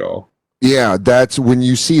Jewy at all. Yeah, that's when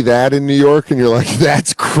you see that in New York and you're like,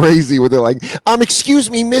 that's crazy. Where they're like,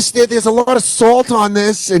 excuse me, mister, there's a lot of salt on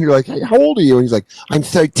this. And you're like, hey, how old are you? And he's like, I'm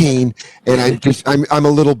 13 and I'm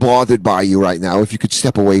a little bothered by you right now. If you could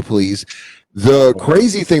step away, please. The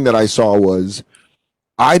crazy thing that I saw was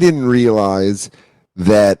I didn't realize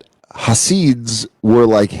that Hasids were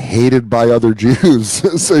like hated by other Jews.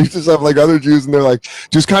 So you just have like other Jews and they're like,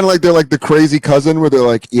 just kind of like they're like the crazy cousin where they're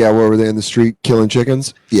like, yeah, where were they in the street killing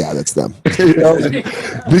chickens? Yeah, that's them. You know?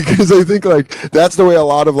 Because I think like that's the way a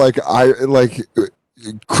lot of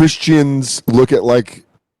Christians look at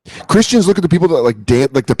the people that like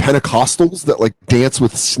dance, like the Pentecostals that like dance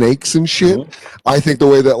with snakes and shit. I think the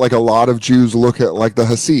way that like a lot of Jews look at like the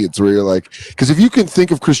Hasids, where you're like, because if you can think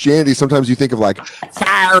of Christianity, sometimes you think of like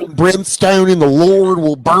fire and brimstone and the Lord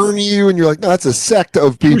will burn you, and you're like, no, that's a sect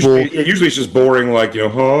of people. Usually it's just boring, like, you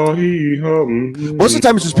know, Most of the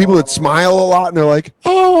time it's just people that smile a lot and they're like,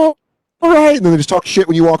 oh, all right, and then they just talk shit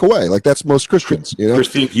when you walk away. Like that's most Christians, you know.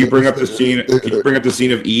 Christine, can you bring up the scene? Can you bring up the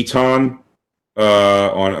scene of Eton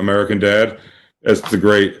on American Dad? That's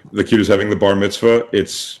the kid who's having the bar mitzvah.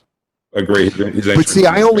 It's a great. But see,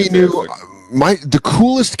 I only knew the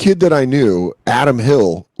coolest kid that I knew, Adam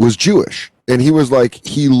Hill, was Jewish, and he was like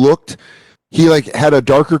he had a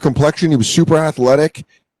darker complexion. He was super athletic,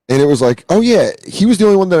 and it was like, oh yeah, he was the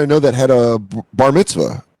only one that I know that had a bar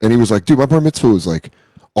mitzvah, and he was like, dude, my bar mitzvah was like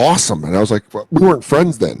awesome, and I was like, we weren't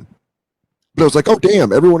friends then, but I was like, oh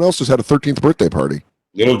damn, everyone else just had a 13th birthday party.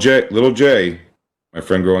 Little Jay, my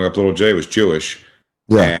friend growing up, Little Jay was Jewish,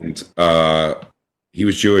 and he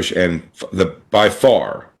was Jewish, and by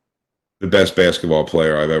far the best basketball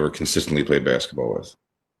player I've ever consistently played basketball with.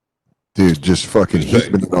 Dude, just fucking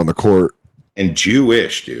heaping it on the court. And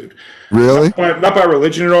Jewish, dude. Really? Not by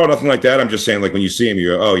religion at all, nothing like that. I'm just saying, like when you see him, you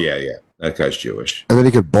go, oh yeah, that guy's Jewish. And then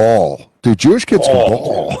he could ball. Dude, Jewish kids can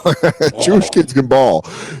ball. Jewish kids can ball.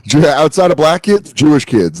 Outside of black kids, Jewish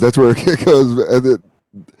kids. That's where it goes.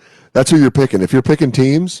 That's who you're picking. If you're picking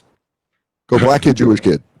teams, go black kid, Jewish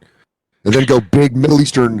kid. And then go big Middle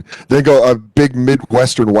Eastern, then go a big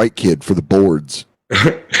Midwestern white kid for the boards.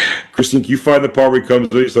 Christine, can you find the part where he comes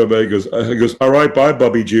in? Somebody goes, all right, bye,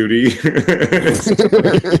 Bubby Judy.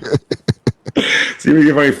 See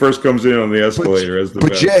when he first comes in on the escalator.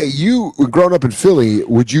 But Jay, you growing up in Philly,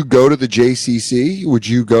 would you go to the JCC? Would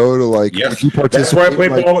you go to like? Yes, if you that's where I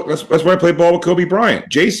played ball. That's where I played ball with Kobe Bryant.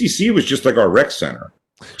 JCC was just like our rec center.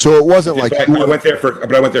 So it wasn't like I went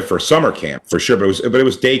there for summer camp for sure, but it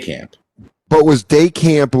was day camp. But was day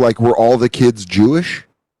camp like were all the kids Jewish?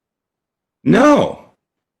 No,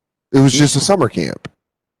 it was just a summer camp.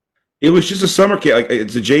 It was just a summer camp. Like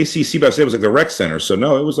it's a JCC, but I said it was like the rec center. So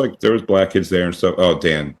no, it was like there was black kids there and stuff. Oh,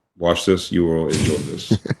 Dan, watch this. You will enjoy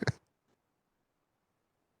this.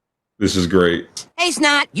 This is great. Hey,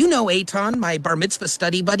 Snot, you know Aton, my bar mitzvah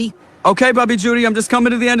study buddy. Okay, Bubby Judy, I'm just coming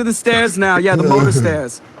to the end of the stairs now. Yeah, the motor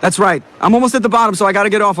stairs. That's right. I'm almost at the bottom, so I gotta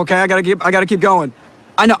get off. Okay, I gotta keep going.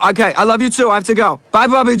 I know. Okay, I love you too. I have to go. Bye,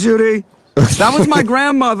 Bubby Judy. That was my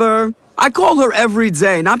grandmother. I call her every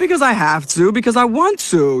day, not because I have to, because I want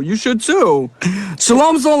to. You should too.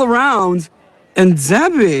 Shalom's all around. And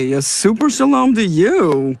Debbie, a super shalom to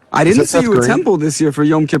you. I didn't see you at Temple this year for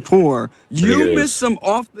Yom Kippur. You missed some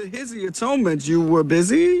off the hizzy atonement. You were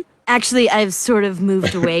busy? Actually, I've sort of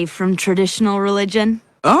moved away from traditional religion.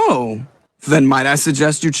 Oh, then might I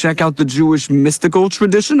suggest you check out the Jewish mystical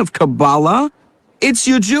tradition of Kabbalah? It's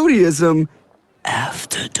your Judaism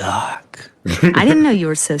after dark. I didn't know you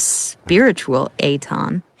were so spiritual,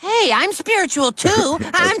 Aton. Hey, I'm spiritual too.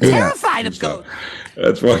 I'm terrified of ghosts.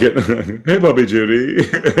 That's fucking. Hey, Bubby Judy.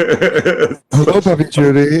 Hello, Bubby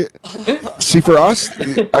Judy. See, for us,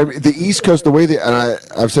 the East Coast, the way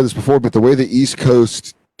I've said this before, but the way the East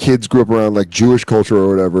Coast kids grew up around like Jewish culture or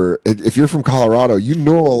whatever. If you're from Colorado, you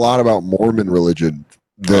know a lot about Mormon religion.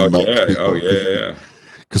 Yeah.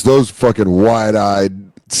 Because those fucking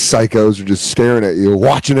wide-eyed psychos are just staring at you,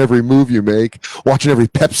 watching every move you make, watching every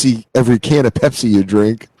can of Pepsi you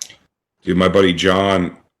drink. Dude, my buddy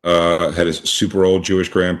John had his super old Jewish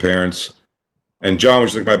grandparents, and John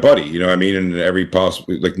was like my buddy, you know what I mean? And every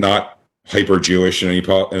possible, like not hyper Jewish in any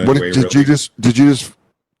What way. did you just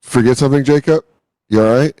forget something, Jacob? You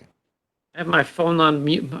all right? I have my phone on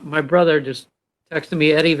mute. My brother just texted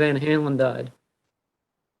me Eddie Van Halen died.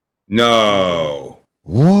 No.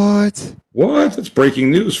 What? What? That's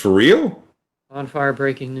breaking news for real? On fire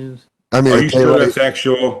breaking news. I mean, Are you okay, sure like, that's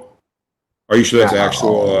actual? Are you sure that's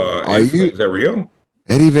actual? Are you- Is that real?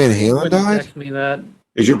 Eddie Van Halen Wouldn't died? text me that.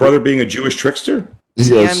 Is your brother being a Jewish trickster? He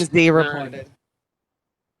goes, TMZ reported.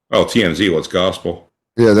 Oh, TMZ. What's gospel?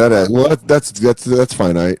 yeah, well, that's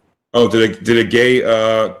finite. Oh, did a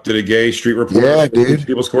gay street reporter? Yeah, dude.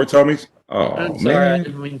 People's Court tell me. Oh I'm sorry, I man.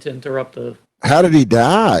 didn't mean to interrupt the. How did he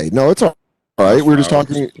die? No, it's all right. We're just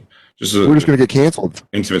talking. Just We're just gonna get canceled.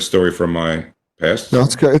 intimate story from my past. No,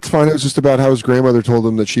 it's fine. It was just about how his grandmother told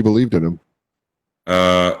him that she believed in him.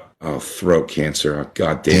 Throat cancer. Oh,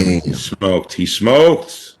 God damn it. Damn. He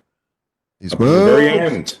smoked. He's Up to the very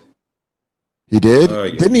moved. end. He did. Yeah.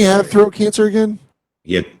 Didn't he have throat cancer again?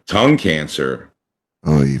 He had tongue cancer.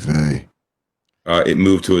 Oh, vey. It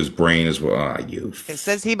moved to his brain as well. Ah, you. It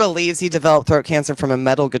says he believes he developed throat cancer from a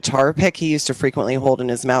metal guitar pick he used to frequently hold in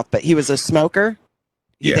his mouth, but he was a smoker.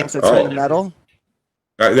 He Yeah. thinks it's Oh. from the metal.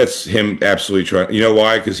 That's him absolutely trying. You know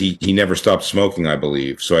why? Because he never stopped smoking, I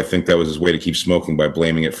believe. So I think that was his way to keep smoking by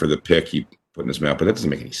blaming it for the pick he put in his mouth. But that doesn't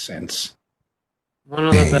make any sense. One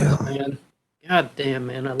of the Damn. best, man. God damn,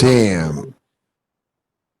 man. I love Damn. him.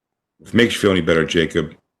 If it makes you feel any better,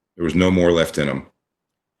 Jacob, there was no more left in him.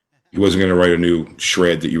 He wasn't going to write a new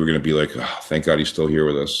shred that you were going to be like, oh, thank God he's still here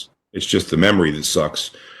with us. It's just the memory that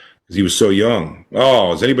sucks because he was so young.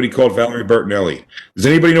 Oh, has anybody called Valerie Bertinelli? Does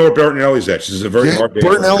anybody know where Bertinelli's at? She's a very Get hard day.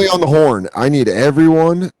 Bertinelli on the horn. I need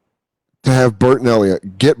everyone to have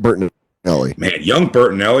Bertinelli. Get Bertinelli. Man, young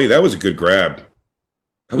Bertinelli, that was a good grab.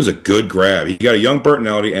 That was a good grab. He got a young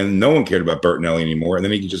Bertinelli, and no one cared about Bertinelli anymore. And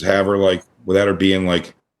then he could just have her, like, without her being,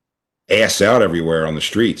 like, ass out everywhere on the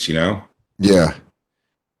streets, you know? Yeah.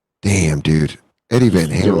 Damn, dude. Eddie Van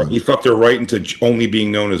Halen. He fucked her right into only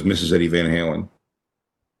being known as Mrs. Eddie Van Halen.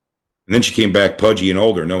 And then she came back pudgy and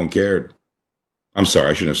older. No one cared. I'm sorry,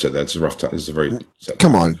 I shouldn't have said that. It's a rough time. This is a very sad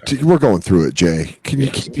Come time. on, we're going through it, Jay. Can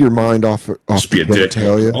you keep your mind off Just be a the dick.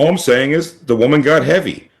 tell you? All I'm saying is the woman got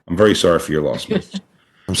heavy. I'm very sorry for your loss, man.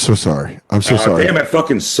 I'm so sorry. I'm so sorry. Damn, it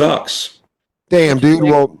fucking sucks. Damn, dude.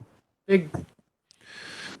 Well, Big.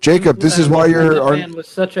 Jacob, this is why you're. That Our, band was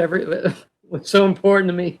such was so important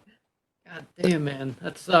to me. God damn, man,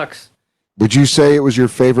 that sucks. would you say it was your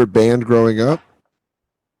favorite band growing up?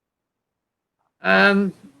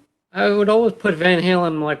 I would always put Van Halen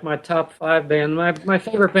in like my top 5 band. My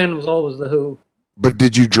favorite band was always the Who. But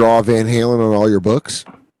did you draw Van Halen on all your books?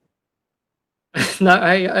 No,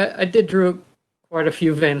 I did draw quite a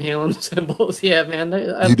few Van Halen symbols. Yeah, man,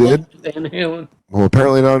 I You did? loved Van Halen. Well,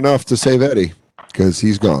 apparently not enough to save Eddie because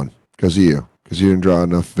he's gone because of you because you didn't draw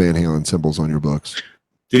enough Van Halen symbols on your books.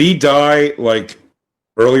 Did he die like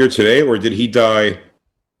earlier today, or did he die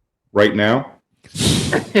right now?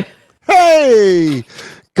 Hey,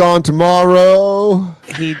 gone tomorrow.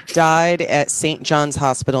 He died at St. John's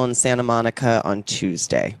Hospital in Santa Monica on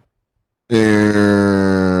Tuesday.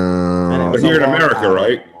 Yeah. But here in America,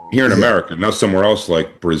 right? Here in America, not somewhere else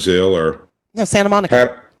like Brazil or. No, Santa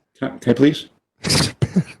Monica. Can I please?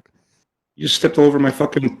 You just stepped all over my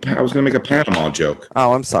fucking. I was gonna make a Panama joke.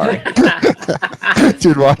 Oh, I'm sorry.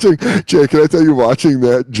 Dude, Jay, can I tell you, watching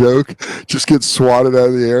that joke just get swatted out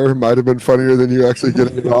of the air might have been funnier than you actually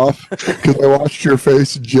getting it off. Because I watched your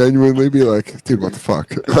face genuinely be like, dude, what the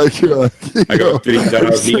fuck? Like, you're like, I go, did he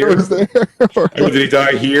die here? was there? I go, did he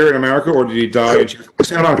die here in America, or did he die in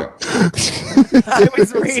Santa Monica? I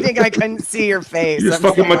was reading. I couldn't see your face. You just I'm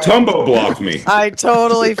fucking sorry. Matumbo blocked me. I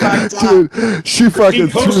totally fucked up. Dude, she fucking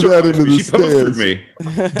threw that into the She posted stands. me.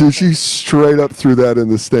 Dude, she straight up threw that in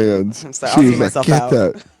the stands. I'm sorry, She I'll was see like, myself get out."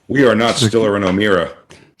 that. We are not Stiller and O'Meara.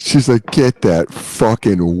 She's like, get that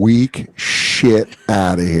fucking weak shit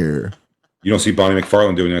out of here. You don't see Bonnie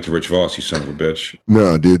McFarlane doing that to Rich Voss, you son of a bitch.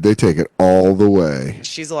 No, dude, they take it all the way.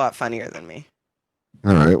 She's a lot funnier than me.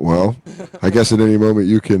 All right, well, I guess at any moment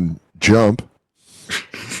you can jump.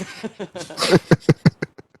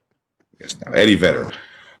 Yes, now Eddie Vedder.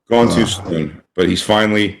 Gone too soon, but he's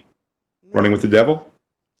finally running with the devil.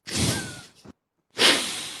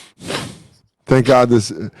 Thank God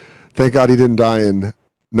he didn't die in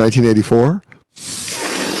 1984.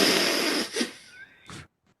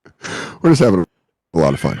 We're just having a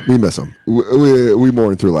lot of fun. We miss him. We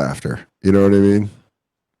mourn through laughter. You know what I mean?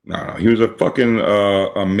 No, he was a fucking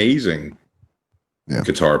amazing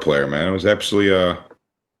guitar player, man. It was absolutely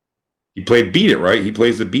he played Beat It, right? He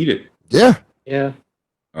plays the Beat It Yeah. Yeah.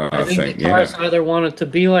 I think thing. guitarists Yeah. either wanted to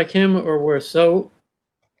be like him or were so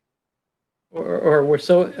or were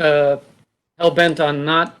so hell bent on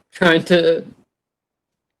not trying to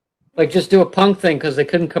like just do a punk thing because they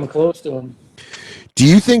couldn't come close to him. Do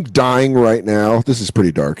you think dying right now? This is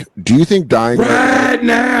pretty dark. Do you think dying Right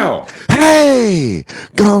now. Hey,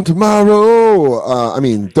 gone tomorrow. I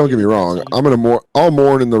mean, don't get me wrong. I'll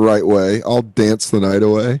mourn in the right way. I'll dance the night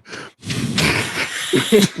away.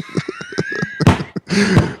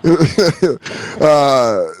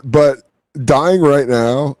 But dying right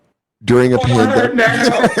now during a Right pandemic.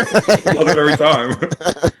 now. Love it every time.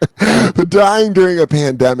 But dying during a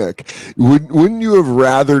pandemic, wouldn't you have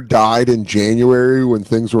rather died in January when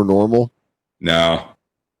things were normal? No.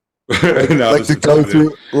 Like this to is go what it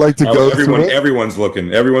through, is. like to Now go through it? everyone's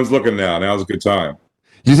looking. Everyone's looking now. Now's a good time.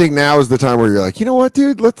 You think now is the time where you're like, you know what,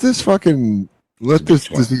 dude? Let this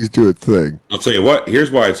disease do its thing. I'll tell you what. Here's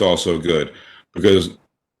why it's also good, because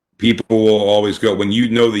people will always go when you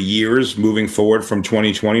know the years moving forward from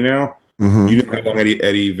 2020 now. Mhm. You know how long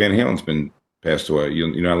Eddie Van Halen's been passed away.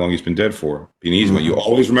 You know how long he's been dead for. Being easy, but you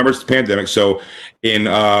always remember it's the pandemic. So in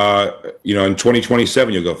in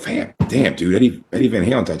 2027, you'll go, damn, dude, Eddie Van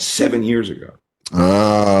Halen died 7 years ago.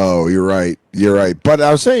 Oh, you're right. You're right. But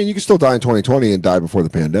I was saying you could still die in 2020 and die before the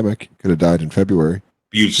pandemic. Could have died in February.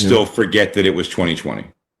 You'd still forget that it was 2020.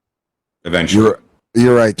 Eventually.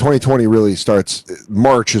 You're right. 2020 really starts.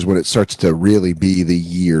 March is when it starts to really be the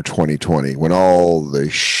year 2020, when all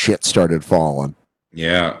the shit started falling.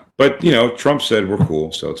 Yeah. But, Trump said we're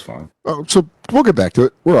cool, so it's fine. Oh, so we'll get back to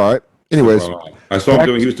it. We're all right. Anyways, I saw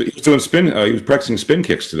him he was doing spin. He was practicing spin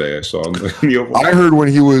kicks today. I saw him in the Oval. I heard when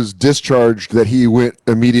he was discharged that he went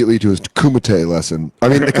immediately to his Kumite lesson. I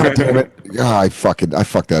mean, God damn it! I fucked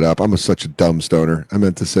that up. I'm such a dumb stoner. I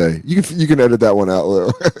meant to say you can edit that one out,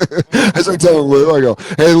 Lou. As I tell Lou, I go,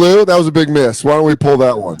 "Hey Lou, that was a big miss. Why don't we pull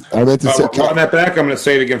that one?" I meant to say. On that back, I'm going to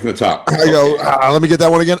say it again from the top. I go, let me get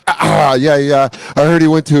that one again. Yeah. I heard he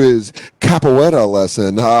went to his capoeira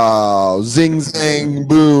lesson. Zing, zang,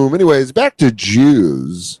 boom. Anyways, back to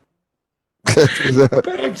Jews. Back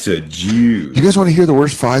to Jews. You guys want to hear the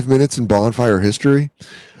worst 5 minutes in bonfire history?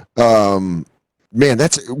 Man,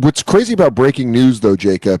 that's what's crazy about breaking news, though,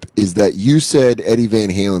 Jacob, is that you said Eddie Van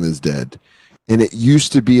Halen is dead. And it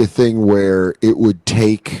used to be a thing where it would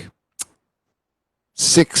take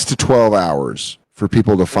 6 to 12 hours for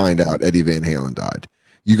people to find out Eddie Van Halen died.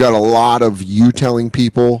 You got a lot of you telling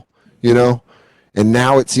people, and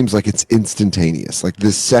now it seems like it's instantaneous. Like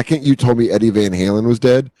the second you told me Eddie Van Halen was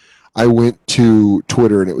dead, I went to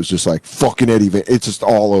Twitter and it was just like, fucking Eddie Van, it's just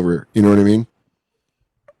all over. You know what I mean?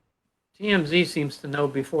 TMZ seems to know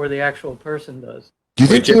before the actual person does. Do you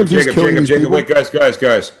think Jacob, killing these people? wait, guys.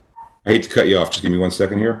 I hate to cut you off. Just give me 1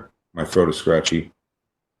 second here. My throat is scratchy.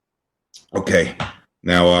 Okay.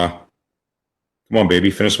 Now, come on,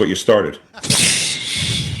 baby. Finish what you started.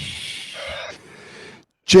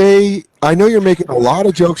 Jay, I know you're making a lot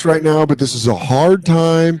of jokes right now, but this is a hard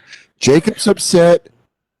time. Jacob's upset.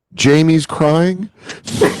 Jamie's crying.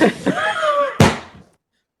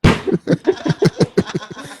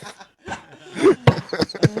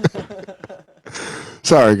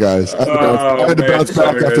 Sorry, guys. I had to bounce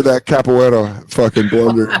back after that capoeira fucking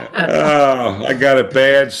blunder. Oh, I got it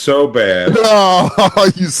bad, so bad.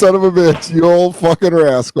 Oh, you son of a bitch. You old fucking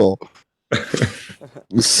rascal.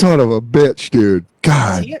 You son of a bitch, dude.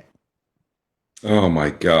 God. Oh, my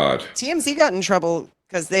God. TMZ got in trouble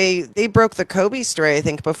because they broke the Kobe story, I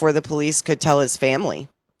think, before the police could tell his family.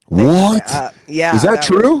 What? Yeah. Is that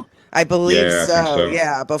true? I believe Yeah, I so. think so.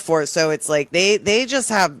 Yeah, before. So it's like they just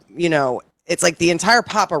have, it's like the entire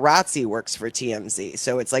paparazzi works for TMZ.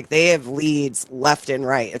 So it's like they have leads left and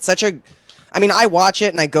right. It's such a, I watch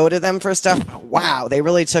it and I go to them for stuff. Wow, they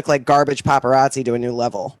really took like garbage paparazzi to a new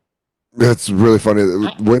level. That's really funny.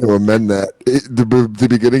 Way to amend that. The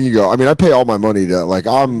beginning, you go, I pay all my money to, like,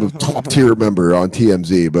 I'm a top tier member on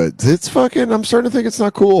TMZ, but it's fucking, I'm starting to think it's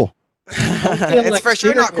not cool. It's like for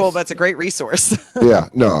sure not Sirius- cool, but it's a great resource. Yeah,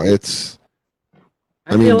 no, it's,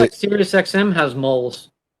 I feel like SiriusXM has moles.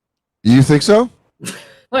 you think so?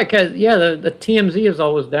 Like, the TMZ is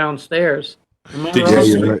always downstairs. Am I Did wrong? Yeah,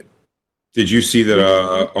 you you're right. Did you see that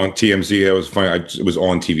on TMZ? It was funny. It was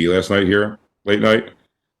on TV last night here, late night.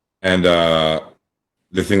 And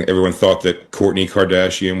the thing, everyone thought that Kourtney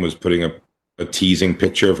Kardashian was putting a teasing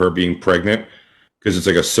picture of her being pregnant because it's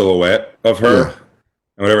like a silhouette of her and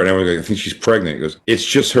whatever. And everyone's like, I think she's pregnant. He goes, it's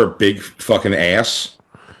just her big fucking ass.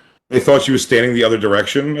 They thought she was standing the other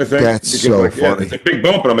direction, I think. That's so funny. It's a big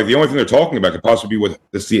bump, but I'm like, the only thing they're talking about could possibly be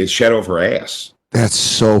the shadow of her ass. That's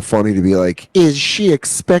so funny to be like, is she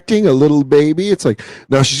expecting a little baby? It's like,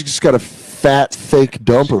 no, she's just got a fat fake She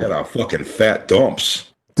dumper. got a fucking fat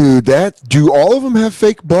dumps. Dude, do all of them have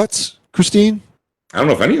fake butts? Christine? I don't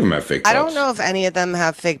know if any of them have fake butts. I don't know if any of them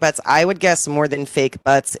have fake butts. I would guess more than fake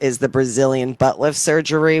butts is the Brazilian butt lift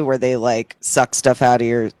surgery where they like suck stuff out of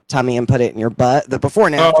your tummy and put it in your butt. The before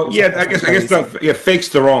and after. Oh yeah, I guess not, yeah, fake's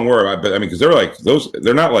the wrong word. But I mean, because they're like those.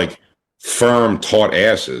 They're not like firm, taut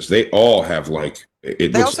asses. They all have like. It They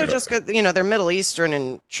looks also like just got, they're Middle Eastern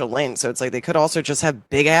and Chilean, so it's like they could also just have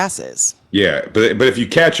big asses. yeah, but if you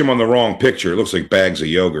catch them on the wrong picture, it looks like bags of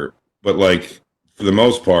yogurt. But like for the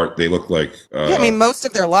most part, they look like. Yeah, I mean, most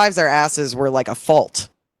of their lives, their asses were like a fault.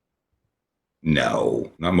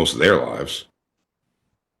 No, not most of their lives.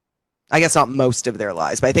 I guess not most of their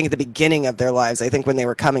lives, but I think at the beginning of their lives, I think when they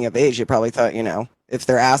were coming of age, you probably thought, if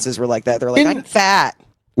their asses were like that, they're like, I'm fat.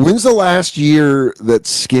 When's the last year that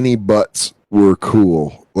skinny butts were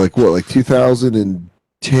cool? Like what? Like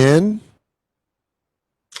 2010?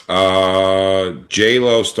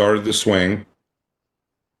 J-Lo started the swing.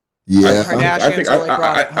 Yeah,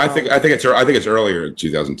 I think it's earlier in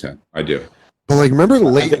 2010. I do. but like remember the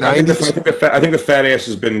late I think 90s? I think the fat ass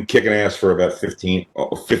has been kicking ass for about 15.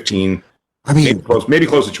 I mean, Maybe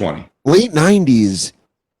close to 20. late 90s,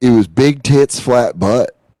 it was big tits, flat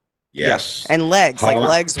butt. Yes. And legs,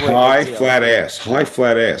 legs were a big high deal. flat ass. High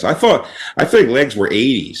flat ass. I think legs were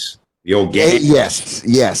 80s. The old game. Yes.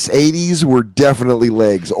 80s were definitely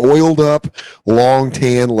legs, oiled up, long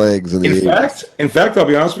tan legs in the 80s. In fact, I'll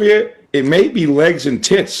be honest with you, it may be legs and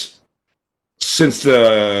tits since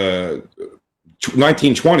the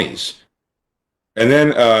 1920s. And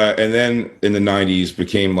then in the 90s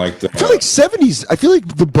became like the I feel like 70s. I feel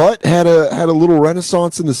like the butt had a little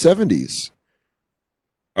renaissance in the 70s.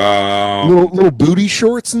 Little booty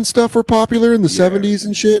shorts and stuff were popular in the 70s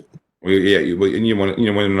and shit. well, yeah, and you want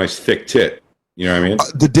a nice thick tit. You know what I mean?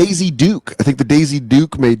 The Daisy Duke. I think the Daisy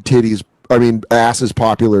Duke made asses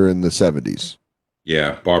popular in the 70s.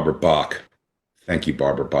 Yeah, Barbara Bach. Thank you,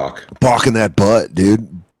 Barbara Bach. Balking that butt, dude.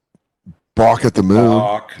 Balk at the moon.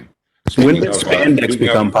 Bach. When did spandex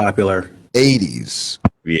become popular? 80s.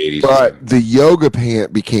 The 80s. But the yoga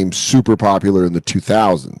pant became super popular in the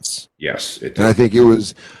 2000s. Yes, it And I did. think it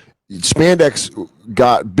was spandex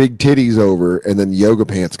got big titties over, and then yoga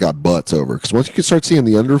pants got butts over. Because once you can start seeing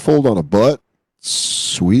the underfold on a butt,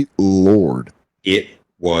 sweet lord. It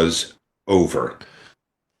was over.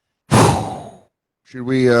 Should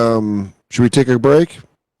we take a break?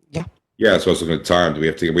 Yeah, so I was looking at time.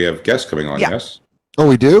 We have guests coming on, Yeah. yes? Oh,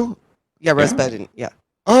 we do? Yeah, Rosebud didn't. Yeah.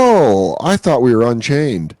 Oh, I thought we were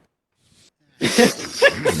unchained.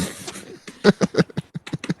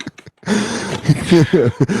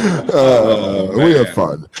 We have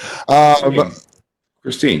fun.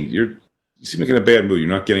 Christine, you seem like in a bad mood. You're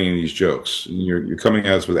not getting any of these jokes. You're coming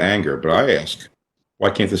at us with anger, but I ask, why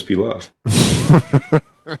can't this be love?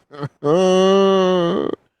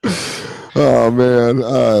 Oh man,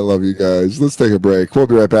 I love you guys. Let's take a break. We'll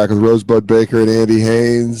be right back with Rosebud Baker and Andy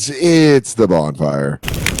Haynes. It's the bonfire.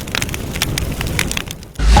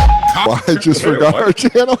 I just forgot our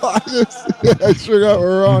channel. I just forgot we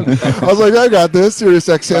were on. I was like, I got this. Sirius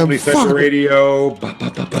Family XM. Central Radio.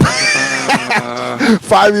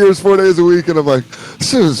 5 years, 4 days a week, and I'm like,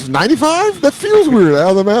 this is 95? That feels weird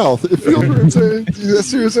out of the mouth. It feels weird saying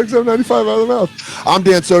Sirius XM 95 out of the mouth. I'm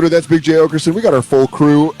Dan Soder. That's Big J Okerson. We got our full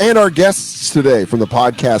crew and our guests today from the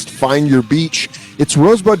podcast Find Your Beach. It's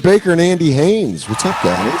Rosebud Baker and Andy Haynes. What's up,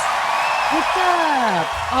 guys? What's up?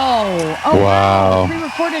 Oh, Wow.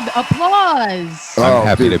 Pre-recorded applause. Oh, I'm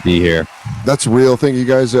happy dude, to be here. That's a real thing. You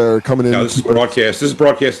guys are coming in. Now, this is broadcast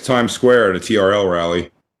at Times Square at a TRL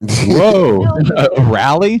rally. Whoa. A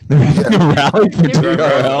rally? A rally for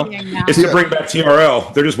TRL? It's to bring back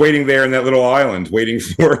TRL. They're just waiting there in that little island, waiting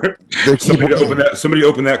for somebody to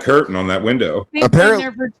open that curtain on that window. They've Apparently-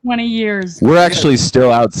 been there for 20 years. We're actually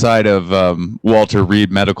still outside of Walter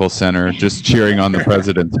Reed Medical Center, just cheering on the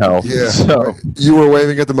president's health. Yeah. So, You were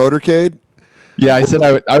waving at the motorcade? yeah, I said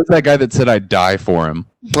I was that guy that said I'd die for him.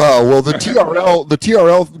 Oh, well, the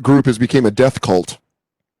TRL group has become a death cult.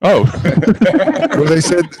 Oh, Well, they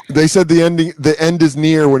said the end is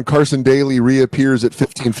near when Carson Daly reappears at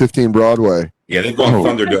 1515 Broadway. Yeah, they've gone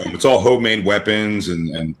Thunderdome. It's all homemade weapons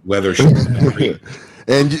and leather shirts.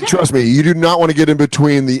 And trust me, you do not want to get in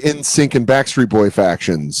between the NSYNC and Backstreet Boy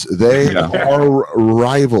factions. They are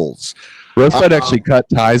rivals. Rosebud actually cut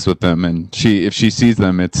ties with them, and if she sees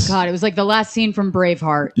them, it's God, it was like the last scene from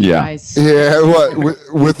Braveheart. Yeah. Guys. Yeah, what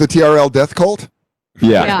with the TRL death cult?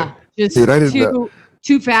 yeah. Yeah. Just Dude, I didn't two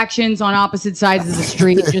two factions on opposite sides of the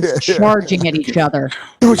street just charging at each other.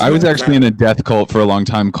 I was actually in a death cult for a long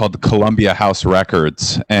time called the Columbia House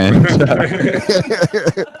Records, and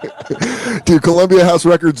Dude, Columbia House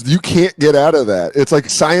Records, you can't get out of that. It's like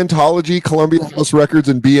Scientology, Columbia House Records,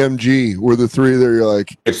 and BMG were the three that you're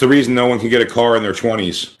like. It's the reason no one can get a car in their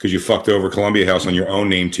 20s because you fucked over Columbia House on your own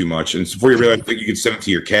name too much. And it's before you realize you can send it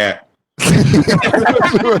to your cat. Yeah,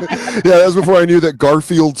 that was before I knew that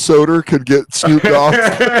Garfield Soder could get snooped off. You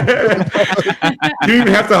didn't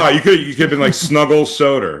even have to hide. You could have been like Snuggle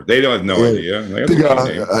Soder. They don't have no idea. They have no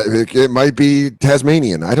name. It might be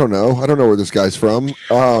Tasmanian. I don't know. I don't know where this guy's from.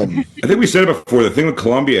 I think we said it before. The thing with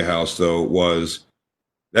Columbia House, though, was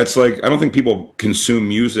that's like I don't think people consume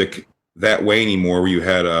music that way anymore. Where you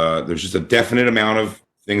had there's just a definite amount of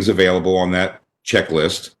things available on that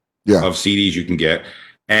checklist of CDs you can get,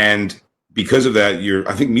 and because of that,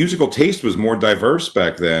 I think musical taste was more diverse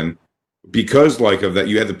back then. Because of that,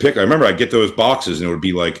 you had to pick. I remember I'd get those boxes, and it would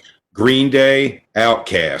be like Green Day,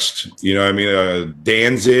 Outkast. You know what I mean?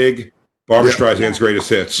 Danzig, Barbra Streisand's greatest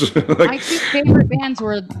hits. My two favorite bands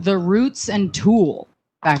were The Roots and Tool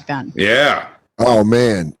back then. Yeah. Oh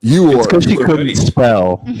man, you were. Because she couldn't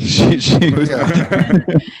spell. She was.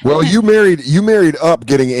 Well, you married up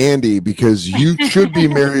getting Andy because you should be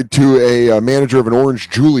married to a manager of an Orange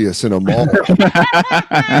Julius in a mall.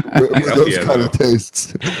 with those kind of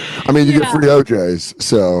tastes. I mean, you get free OJs,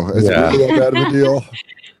 so is it really that bad of a deal?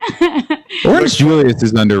 Orange Julius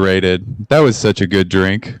is underrated. That was such a good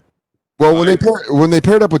drink. Well, when they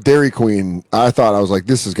paired up with Dairy Queen, I was like,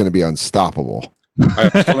 this is going to be unstoppable.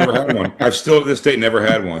 I've still never had one. I've still to this date never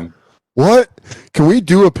had one. What? Can we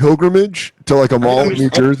do a pilgrimage to like a mall in New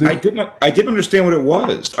Jersey? I didn't understand what it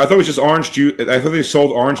was. I thought it was just orange juice. I thought they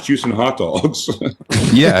sold orange juice and hot dogs.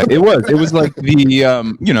 Yeah, it was. It was like the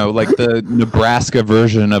like the Nebraska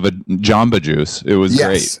version of a Jamba Juice. It was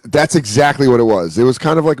great. That's exactly what it was. It was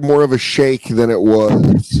kind of like more of a shake than it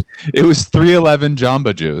was. It was 311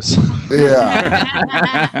 Jamba Juice.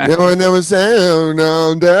 Yeah. And there was down.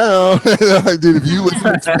 Dude, if you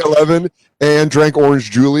listen to 311 and drank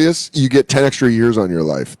Orange Julius, you get 10 extra years on your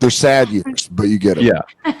life. They're sad years, but you get it. Yeah.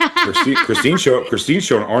 Christine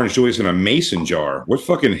showed Orange Julius in a mason jar. What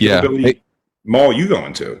fucking hillbilly mall you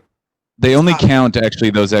going to? They only count actually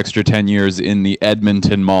those extra 10 years in the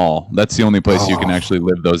Edmonton Mall. That's the only place you can actually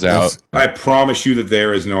live those out. I promise you that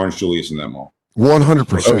there is an Orange Julius in that mall.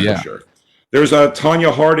 100%. Oh, yeah. Sure. There's a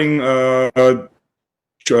Tanya Harding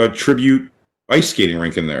tribute ice skating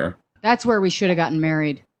rink in there. That's where we should have gotten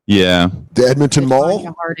married. Yeah. The Edmonton Mall?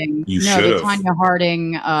 Tanya Harding. You no, should've. the Tanya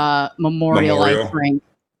Harding Memorial Ice Rink.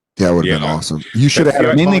 That would have been awesome. You should have had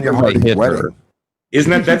a mainly Tanya because I Harding hit wedding. her.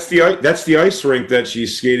 Isn't that's the ice rink that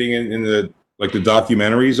she's skating in the like the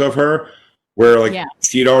documentaries of her, where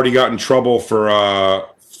she had already got in trouble for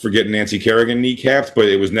getting Nancy Kerrigan kneecapped, but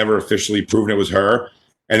it was never officially proven it was her.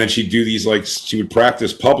 And then she'd do these she would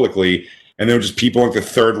practice publicly, and there were just people at the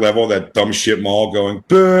third level of that dumb shit mall going,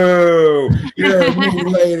 "Boo! You're a mean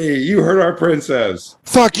lady. You hurt our princess."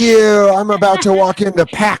 Fuck you! I'm about to walk into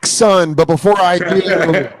PacSun, but before I do,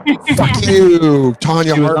 fuck you,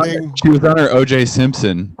 Tanya Harding. She was on her O.J.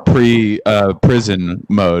 Simpson prison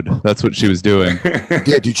mode. That's what she was doing.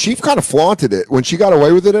 Yeah, dude, she kind of flaunted it when she got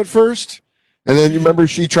away with it at first, and then you remember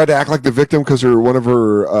she tried to act like the victim because one of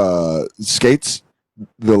her skates,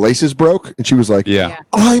 the laces broke, and she was like,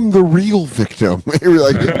 "I'm the real victim." You were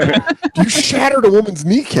like, "You shattered a woman's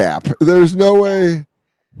kneecap. There's no way."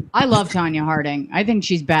 I love Tanya Harding. I think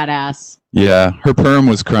she's badass. Yeah, her perm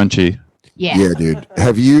was crunchy. Yeah, dude.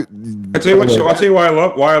 Have you? I'll tell you why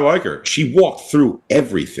I like her. She walked through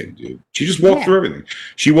everything, dude. She just walked through everything.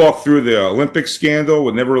 She walked through the Olympic scandal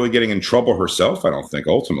with never really getting in trouble herself. I don't think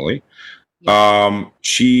ultimately.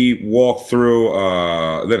 She walked through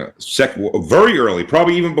very early,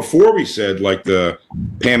 probably even before we said like the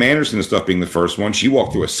Pam Anderson and stuff being the first one. She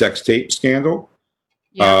walked through a sex tape scandal.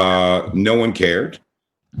 No one cared.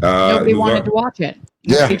 Nobody wanted to watch it.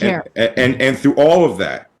 Nobody cared. And through all of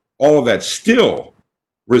that still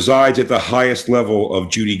resides at the highest level of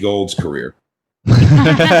Judy Gold's career. They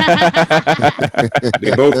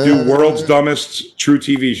both do world's dumbest true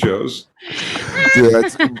TV shows.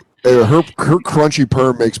 Yeah, her crunchy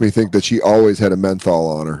perm makes me think that she always had a menthol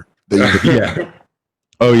on her. Yeah.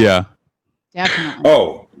 Oh yeah. Definitely.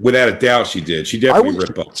 Oh, without a doubt, she did. She definitely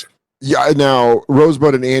ripped up. Yeah. Now,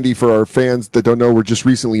 Rosebud and Andy, for our fans that don't know, were just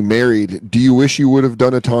recently married. Do you wish you would have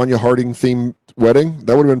done a Tanya Harding themed wedding?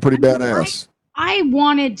 That would have been pretty badass. I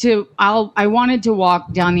wanted to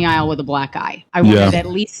walk down the aisle with a black eye. I wanted at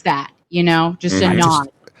least that, just a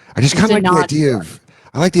nod. I just kind of like the idea of.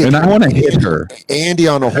 I like the And I want to hit her. Andy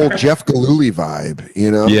on a whole Jeff Galooly vibe,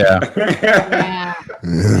 you know? Yeah. Yeah.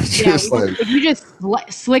 Just like, If you just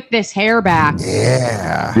slick this hair back.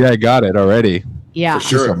 yeah. Yeah, I got it already. Yeah. For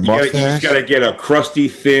sure. Just a You just mustache. got to get a crusty,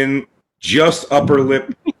 thin, just upper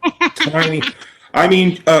lip, tiny. I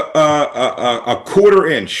mean, a quarter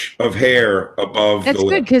inch of hair above That's the good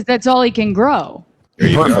lip. because that's all he can grow. There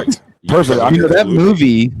you go. Perfect. Perfect. You know, that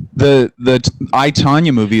movie, the I,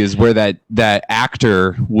 Tonya movie, is where that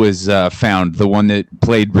actor was found. The one that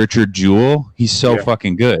played Richard Jewell. He's so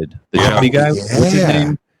fucking good. The chubby guy. What's his yeah.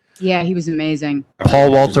 name? Yeah, he was amazing.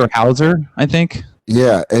 Paul Walter Hauser, I think.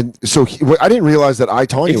 Yeah, and so I didn't realize that I,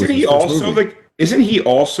 Tonya was Isn't his he first also movie. Isn't he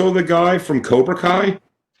also the guy from Cobra Kai?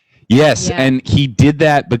 Yes, Yeah. and he did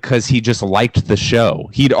that because he just liked the show.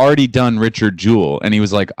 He'd already done Richard Jewell, and he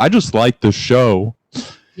was like, "I just like the show."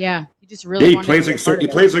 Yeah, he just really. Yeah, he wanted plays to like be part he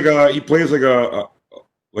of it. plays like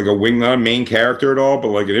a wing, not a main character at all, but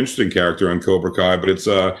like an interesting character on Cobra Kai. But it's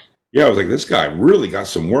yeah, I was like, this guy really got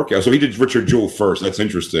some work out. So he did Richard Jewell first. That's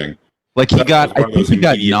interesting. Like I That was one of think those he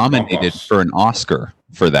got immediate nominated bump-offs. for an Oscar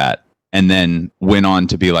for that, and then went on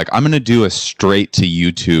to be like, "I'm going to do a straight to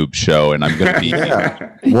YouTube show, and I'm going to be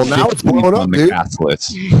Yeah. Well, now it's 15th blowing on up, the dude. cast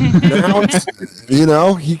list." Now it's, you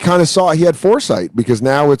know, he kind of saw, he had foresight because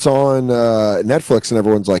now it's on Netflix and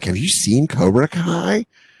everyone's like, have you seen Cobra Kai?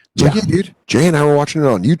 It's like, yeah, dude. Jay and I were watching it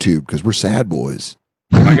on YouTube because we're sad boys.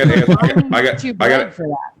 I got asked, Too I got big for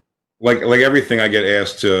that. like everything I get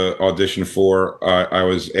asked to audition for. I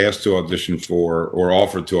was asked to audition for, or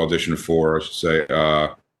offered to audition for, I should say,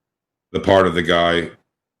 the part of the guy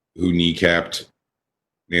who kneecapped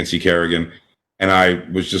Nancy Kerrigan, and I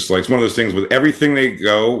was just like, it's one of those things with everything they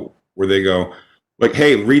go like,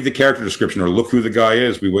 hey, read the character description or look who the guy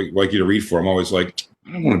is. We like you to read for. I'm always like,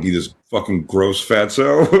 I don't want to be this fucking gross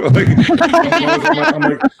fatso.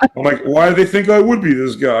 I'm like, why do they think I would be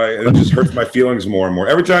this guy? And it just hurts my feelings more and more.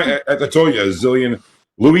 Every time, I told you, a zillion.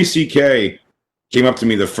 Louis C.K. came up to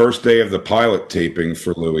me the first day of the pilot taping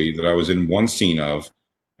for Louis that I was in one scene of.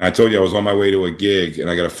 And I told you I was on my way to a gig and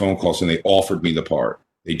I got a phone call saying they offered me the part.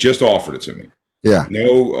 They just offered it to me. Yeah.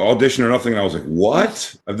 No audition or nothing. And I was like,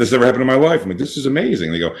 what? Have this ever happened in my life? I'm like, this is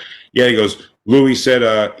amazing. They go, yeah. He goes, Louis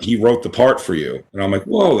said he wrote the part for you. And I'm like,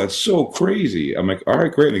 whoa, that's so crazy. I'm like, all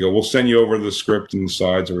right, great. And they go, we'll send you over the script and the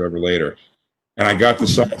sides or whatever later. And I got the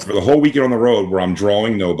sides for the whole weekend on the road where I'm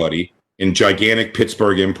drawing nobody in gigantic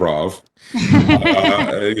Pittsburgh Improv.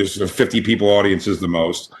 There's 50 people audience is the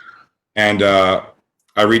most. And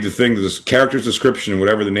I read the thing, this character's description,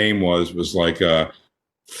 whatever the name was like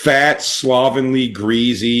fat, slovenly,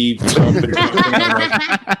 greasy. Something.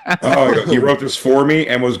 Oh, he wrote this for me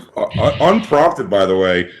and was unprompted, by the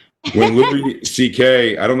way. When Louis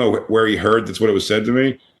C.K., I don't know where he heard that's what it was said to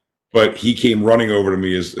me, but he came running over to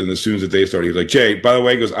me as soon as the day started. He was like, Jay, by the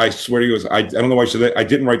way, he goes, I swear, he goes, I don't know why I said that. I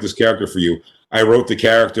didn't write this character for you. I wrote the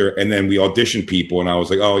character, and then we auditioned people, and I was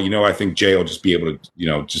like, oh, I think Jay will just be able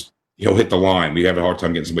to, he'll hit the line. We have a hard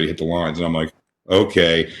time getting somebody to hit the lines. And I'm like,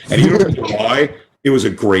 okay. And you know what the lie? It was a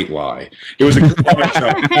great lie. It was a good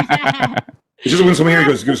lie. It's just when someone here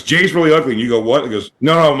goes, Jay's really ugly. And you go, what? He goes,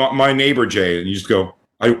 no, my neighbor Jay. And you just go,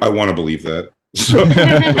 I want to believe that. So I'm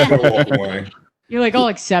just gonna walk away. You're like, I'll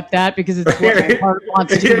accept that because it's what my heart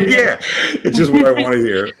wants to do. Yeah, it's just what I want to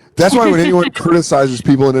hear. That's why when anyone criticizes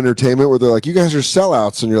people in entertainment where they're like, you guys are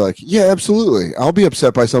sellouts, and you're like, yeah, absolutely. I'll be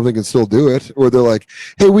upset by something and still do it. Or they're like,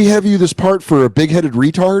 hey, we have you this part for a big-headed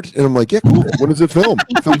retard. And I'm like, yeah, cool. When is it filmed?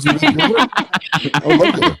 I'd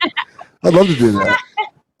love to do that.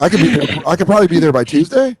 I could probably be there by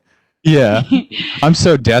Tuesday. Yeah. I'm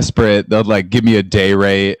so desperate. They'll like give me a day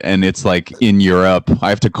rate and it's like in Europe. I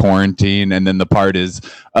have to quarantine and then the part is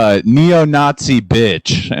neo-Nazi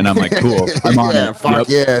bitch. And I'm like, cool. I'm on Yeah, it. fuck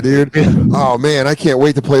yeah, dude. Oh man, I can't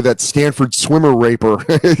wait to play that Stanford swimmer raper.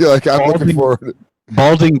 Like I'm looking forward.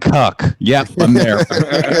 Balding cuck. Yep, I'm there.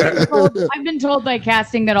 I've been told by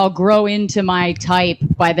casting that I'll grow into my type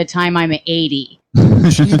by the time I'm 80.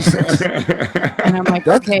 Jesus. And I'm like,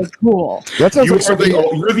 okay, cool. That sounds like something.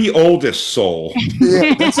 You're the oldest soul.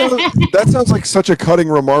 Yeah, that sounds like such a cutting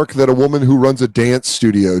remark that a woman who runs a dance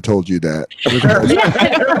studio told you that.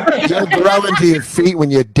 You'll grow into your feet when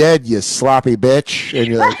you're dead, you sloppy bitch. And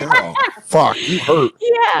you're like, oh, fuck, you hurt.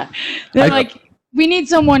 Yeah. They're like, we need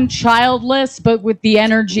someone childless, but with the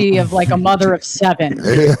energy of like a mother of 7.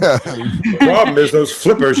 Yeah. The problem is those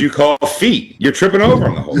flippers you call feet. You're tripping over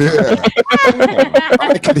them the whole time. Yeah.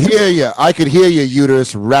 I could hear you. I could hear your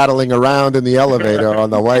uterus rattling around in the elevator on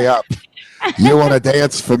the way up. You want to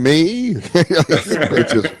dance for me?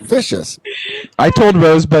 It's just vicious. I told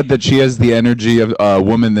Rosebud that she has the energy of a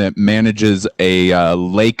woman that manages a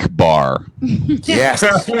lake bar. Yes.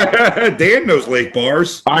 Dan knows lake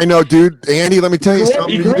bars. I know, dude. Andy, let me tell you something.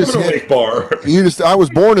 He You grew up just in a hit- lake bar. I was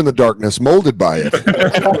born in the darkness, molded by it.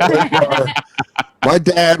 My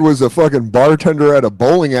dad was a fucking bartender at a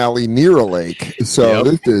bowling alley near a lake. So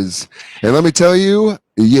Yep. and let me tell you,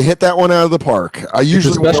 you hit that one out of the park. I It's a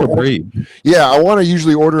usually special wanna- breed. Yeah, I want to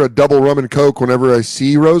usually order a double rum and coke whenever I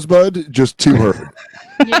see Rosebud, just to her.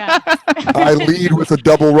 Yeah. I lead with a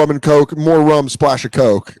double rum and coke, more rum, splash of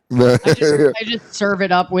coke. I just serve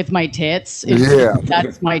it up with my tits. Yeah.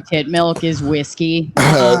 That's my tit milk is whiskey.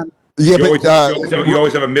 Yeah, You but you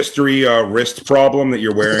always have a mystery wrist problem that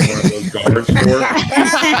you're wearing one of those guards for.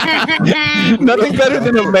 Nothing better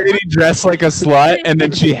than a lady dressed like a slut and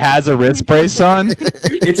then she has a wrist brace on.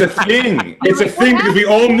 It's a thing. It's a thing because we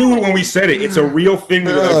all knew it when we said it. It's a real thing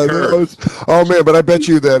that occurs. oh man, but I bet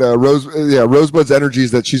you that Rosebud's energy is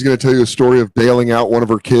that she's going to tell you a story of bailing out one of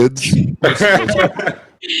her kids.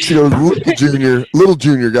 She goes, little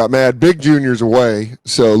junior got mad. Big junior's away,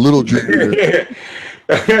 so little junior.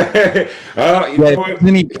 You know what?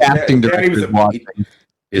 Any casting Daddy was directors a- watching?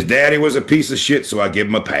 His daddy was a piece of shit, so I give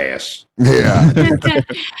him a pass. Yeah.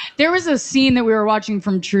 There was a scene that we were watching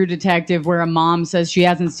from True Detective where a mom says she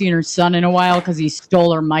hasn't seen her son in a while because he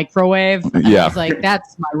stole her microwave. And Yeah. I was like,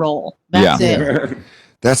 that's my role. That's it.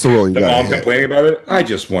 That's the role you The got. mom complaining about it. I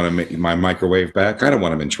just want my microwave back. I don't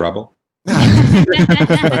want him in trouble.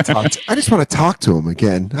 I just want to talk to him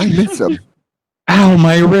again. I miss him. Ow,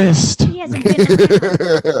 my wrist. Yeah.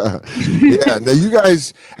 Now, you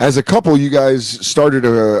guys, as a couple, you guys started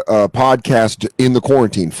a podcast in the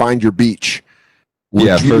quarantine. Find Your Beach.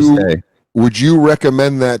 First day. Would you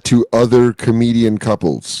recommend that to other comedian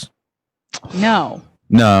couples? No.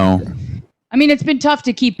 No. I mean, it's been tough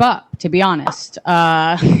to keep up, to be honest.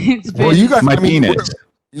 It's been, Well, you guys, My I mean, penis.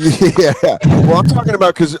 yeah. Well, I'm talking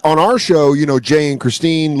about because on our show, Jay and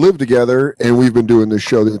Christine live together, and we've been doing this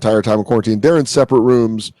show the entire time of quarantine. They're in separate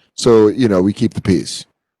rooms, so we keep the peace.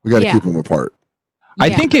 We got to Yeah. keep them apart. I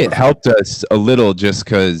yeah. think it helped us a little just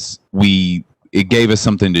because it gave us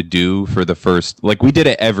something to do for the first, like we did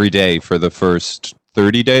it every day for the first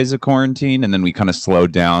 30 days of quarantine, and then we kind of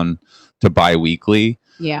slowed down to bi-weekly.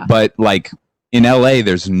 Yeah. But like in LA,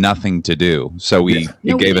 there's nothing to do, so No,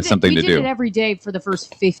 it gave us something to We did do. it every day for the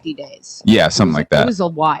first 50 days. Yeah, something like It that. was a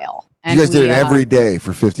while. You guys did it we, every day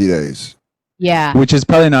for 50 days. Yeah. Which is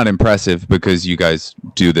probably not impressive because you guys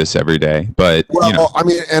do this every day. But Well, I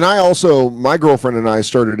mean, and my girlfriend and I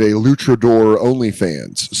started a Luchador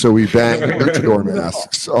OnlyFans. So we banged Luchador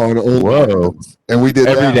masks on OnlyFans. And we did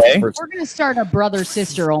Every that day? for- We're going to start a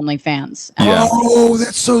brother-sister OnlyFans. Yeah. Oh,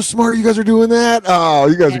 that's so smart. You guys are doing that. Oh,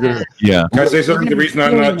 you guys are going to. yeah. Can I say something? The gonna reason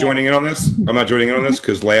I'm be not doing joining in on this,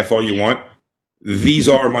 because laugh all you want. These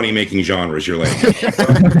are money-making genres you're laying.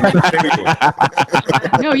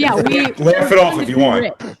 No, yeah, Laugh it off if you want.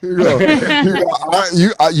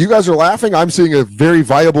 You guys are laughing. I'm seeing a very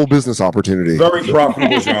viable business opportunity. Very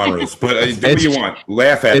profitable genres, but do what you want.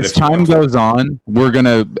 Laugh at it. As if you time want to. goes on, we're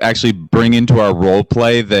gonna actually bring into our role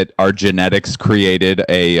play that our genetics created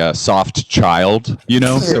a soft child. So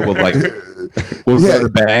we'll Yeah. go to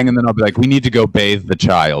bang, and then I'll be like, we need to go bathe the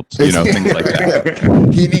child. Things like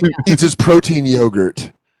that. He needs his protein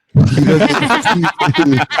yogurt. He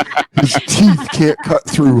doesn't- his teeth can't cut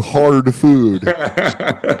through hard food.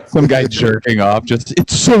 Some guy jerking off.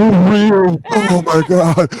 It's so real. Oh my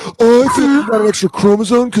god! Oh, I think you got an extra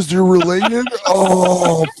chromosome because they're related.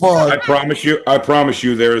 Oh I fuck! promise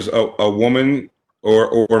you, there's a woman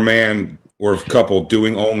or man or couple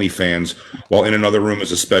doing OnlyFans while in another room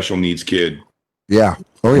is a special needs kid. Yeah.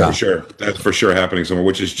 Oh yeah. For sure. That's for sure happening somewhere,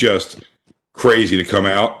 which is just crazy to come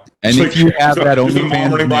out. And It's if you have that there's a mom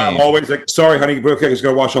OnlyFans running by, name- always like, sorry, honey, but okay, just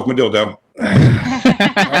gotta wash off my dildo. All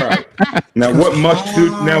right. Now what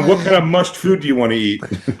kind of mushed food do you want to eat?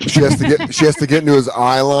 She has to get into his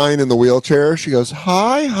eye line in the wheelchair. She goes,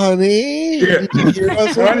 "Hi, honey." Yeah.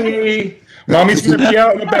 Honey, mommy's gonna be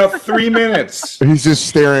out in about 3 minutes. He's just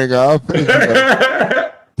staring up.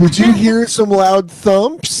 Did you hear some loud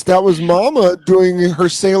thumps? That was Mama doing her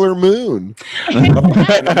Sailor Moon.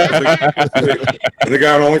 The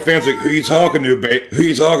guy on OnlyFans like, who you talking to,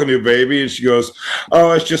 baby? And she goes,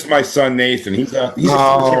 oh, it's just my son Nathan. He's a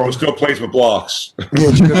who still plays with blocks.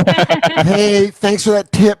 Yeah, she goes, hey, thanks for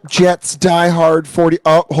that tip, Jets Die Hard 40.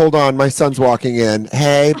 Oh, hold on, my son's walking in.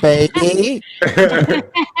 Hey, baby.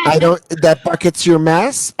 That bucket's your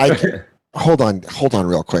mess. hold on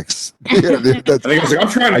real quick. Yeah, dude, I think it's like, I'm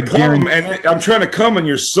trying to come, and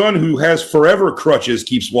your son, who has forever crutches,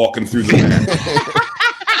 keeps walking through the mat.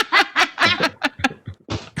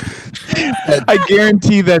 I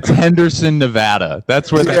guarantee that's Henderson, Nevada.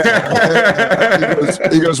 That's where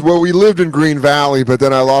he goes, well, we lived in Green Valley, but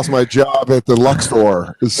then I lost my job at the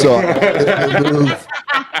Luxor. So I moved.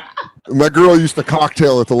 My girl used to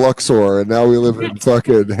cocktail at the Luxor, and now we live in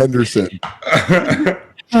fucking Henderson.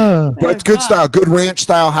 But good style, good ranch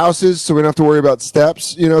style houses, so we don't have to worry about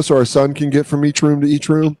steps, so our son can get from each room to each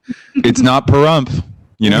room. it's not Pahrump,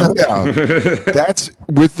 Yeah. That's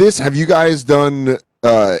with this. Have you guys done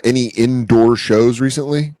any indoor shows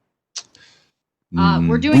recently?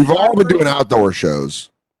 We're doing. We've all been doing outdoor shows.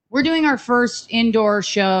 We're doing our first indoor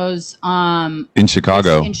shows in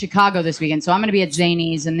Chicago. In Chicago this weekend. So I'm going to be at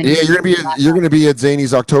Zany's, and then Yeah, you're gonna be at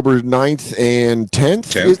Zany's October 9th and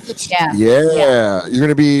 10th. Is it? Yeah. You're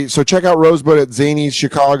gonna be, so check out Rosebud at Zany's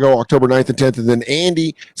Chicago October 9th and 10th, and then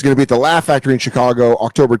Andy is gonna be at the Laugh Factory in Chicago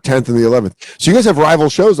October 10th and the 11th. So you guys have rival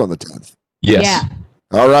shows on the 10th. Yes.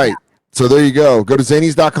 Yeah. All right. So there you go. Go to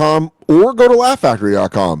Zany's.com or go to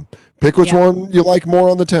LaughFactory.com. Pick which one you like more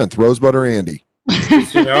on the 10th, Rosebud or Andy.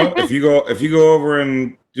 If you go over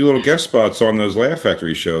and do little guest spots on those Laugh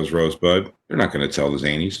Factory shows, Rosebud, they're not going to tell the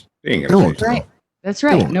Zanies. They ain't going to That's right. That's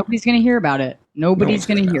right. Nobody's going to hear about it. Nobody's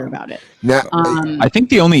going to hear about it. Now, I think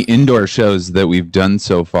the only indoor shows that we've done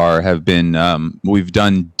so far have been we've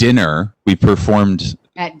done dinner. We performed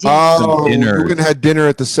At dinner. oh, dinner. you went and had dinner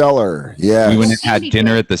at the Cellar. Yeah. We went and had Andy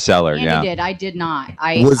dinner did. at the Cellar. Andy Yeah. did. I did not.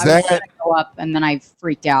 I Was I that- gonna go up, and then I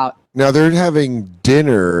freaked out. Now they're having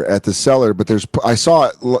dinner at the Cellar, but I saw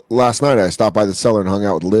it last night. I stopped by the Cellar and hung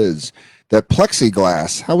out with Liz. That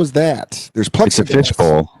plexiglass, how was that? There's plexiglass. It's a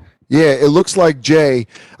fishbowl. Yeah, it looks like Jay.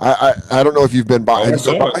 I don't know if you've been by. I have you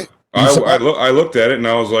saw been by? it. I looked at it and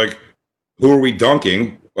I was like, "Who are we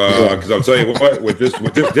dunking?" Because I'll tell you what, with this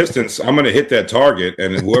distance, I'm going to hit that target,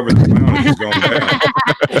 and whoever's around is going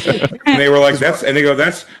down. And they were like, they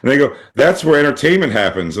go, that's where entertainment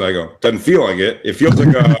happens. And I go, doesn't feel like it. It feels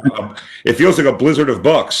like a blizzard of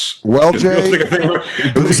bucks. Well, It Jay, feels like a thing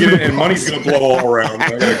where, and money's going to blow all around.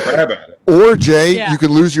 I got to grab at it. or Jay, you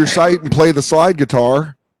could lose your sight and play the slide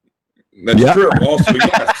guitar. That's true. Also,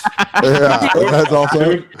 yes. Yeah, that's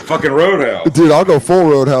also. Dude, fucking Roadhouse. Dude, I'll go full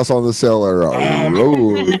Roadhouse on the Cellar.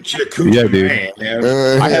 Yeah, dude.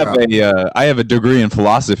 I have a degree in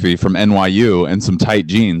philosophy from NYU and some tight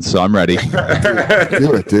jeans, so I'm ready.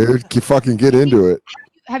 Do it, dude. Fucking get into it.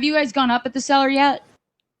 Have you guys gone up at the Cellar yet?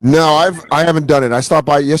 No, I haven't done it. I stopped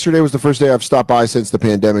by yesterday. Was the first day I've stopped by since the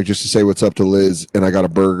pandemic just to say what's up to Liz, and I got a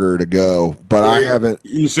burger to go. But I haven't.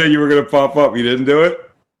 You said you were going to pop up. You didn't do it.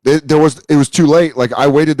 It was too late. Like I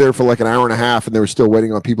waited there for like an hour and a half, and they were still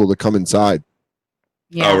waiting on people to come inside.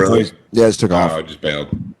 Yeah. Oh, really? Yeah, it just took off. Oh, I just bailed.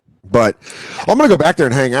 But I'm gonna go back there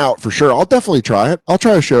and hang out for sure. I'll definitely try it. I'll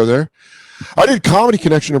try a show there. I did Comedy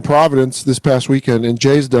Connection in Providence this past weekend, and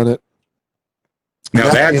Jay's done it. Now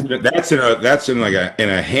that's in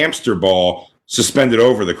a hamster ball suspended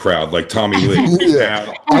over the crowd like Tommy Lee. Yeah.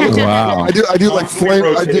 Wow. I do like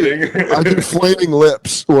I do flaming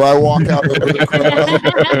lips where I walk out over the crowd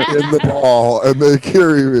in the ball and they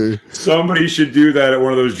carry me. Somebody should do that at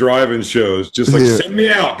one of those drive-in shows. Just like send me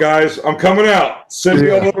out, guys. I'm coming out. Send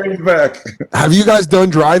me all the way back. Have you guys done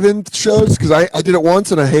drive-in shows? Because I did it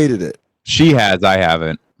once and I hated it. She has. I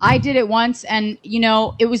haven't. I did it once, and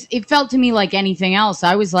it felt to me like anything else.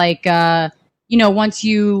 I was like, once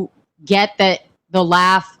you get that the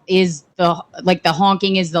laugh is the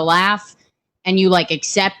honking is the laugh, and you like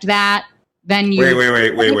accept that, then you wait.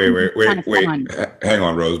 Hang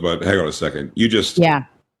on, Rosebud. Hang on a second. You just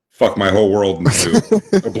fuck my whole world into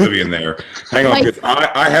oblivion there. Hang on, 'cause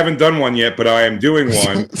I haven't done one yet, but I am doing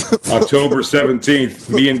one. October 17th,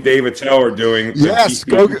 me and David Tell are doing the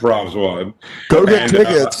Improvs one. Go get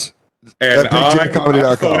tickets and at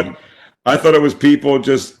BigJComedy.com. I thought it was people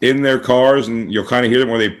just in their cars, and you'll kind of hear them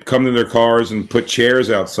where they come in their cars and put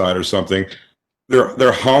chairs outside or something.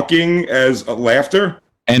 They're honking as laughter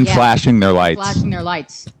and flashing their lights. Flashing their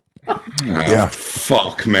lights. Yeah,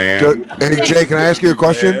 fuck, man. Hey, Jay, can I ask you a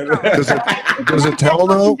question? Does it tell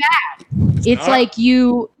though? It's like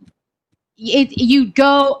you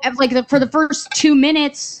go like for the first 2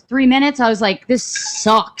 minutes, 3 minutes. I was like, this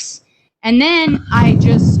sucks, and then I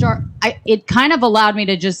just it kind of allowed me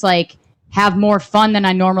to just like have more fun than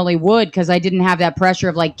I normally would because I didn't have that pressure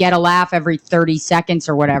of like get a laugh every 30 seconds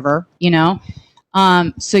or whatever,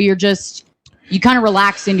 So you kind of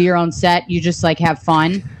relax into your own set. You just like have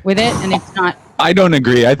fun with it, and it's not. I don't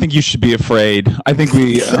agree. I think you should be afraid. I think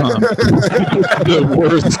we the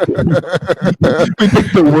worst. We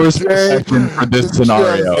picked the worst protection for this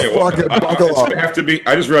scenario. Hey, well, Fucking buckle it's up. gonna have to be.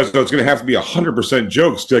 I just realized though, it's going to have to be 100%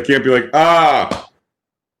 jokes. I can't be like,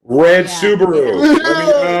 red Yeah. Subaru.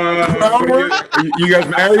 You guys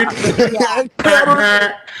married?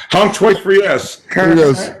 Honk twice for yes. He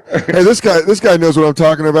goes, hey, this guy knows what I'm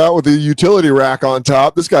talking about with the utility rack on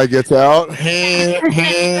top. This guy gets out. Hey,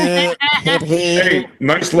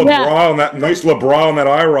 nice LeBron on that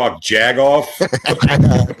IROC jag-off.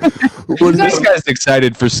 This guy's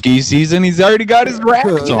excited for ski season. He's already got his racks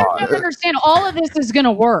You guys on. don't understand. All of this is going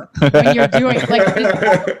to work when you're doing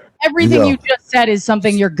everything Yeah. you just said is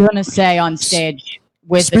something you're going to say on stage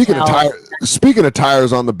with Speaking of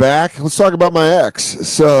tires on the back, let's talk about my ex.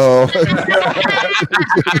 So,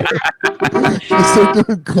 start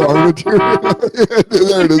doing car material.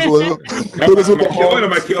 There it is, Lou.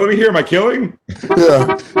 Am I killing?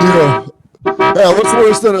 Yeah, yeah. What's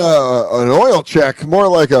worse than an oil check? More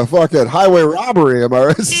like a fucking highway robbery. Am I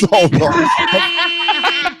right?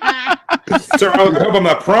 Sir, I hope I'm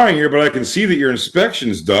not prying here, but I can see that your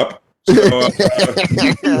inspection's up. So,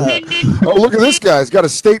 Oh, look at this guy. He's got a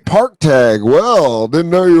state park tag. Well, didn't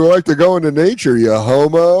know you like to go into nature, you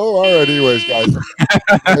homo. All right, anyways, guys.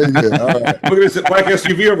 Very good. All right. look at this black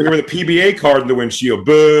SUV over here with a PBA card in the windshield.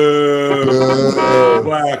 Boo!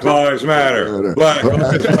 Black Lives Matter. Black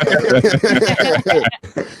Lives Matter.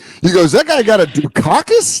 He goes, that guy got a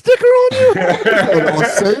Dukakis sticker on you?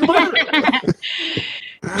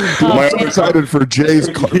 I'm excited for Jay's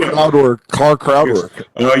car crowd work.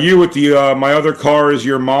 You with the my other car is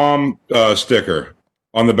your mom sticker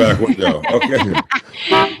on the back window. Okay.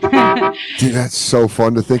 Dude, that's so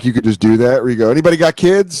fun to think you could just do that. Where you go, anybody got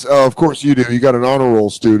kids? Oh, of course you do. You got an honor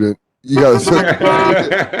roll student. You got Yeah.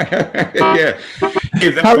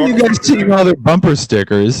 Hey, How are you guys seeing all their bumper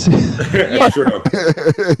stickers? True.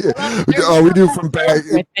 Oh, we do from back.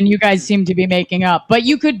 and you guys seem to be making up. But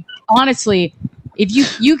you could honestly, if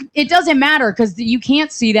you it doesn't matter because you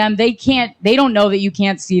can't see them. They don't know that you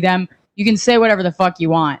can't see them. You can say whatever the fuck you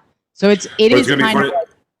want. So it is gonna be kind of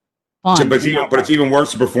funny. fun. But it's even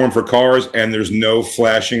worse to perform for cars, and there's no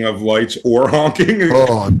flashing of lights or honking.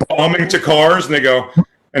 Oh, Bombing to cars, and they go,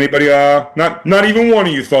 anybody? Not even one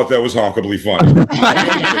of you thought that was honkably fun.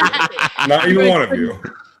 Not even one of you.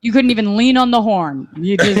 You couldn't even lean on the horn.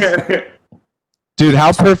 You just Dude,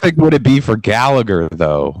 how perfect would it be for Gallagher,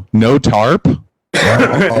 though? No tarp?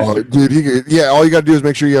 oh, dude, all you got to do is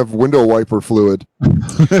make sure you have window wiper fluid.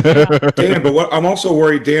 Dan, but I'm also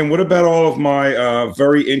worried, Dan, what about all of my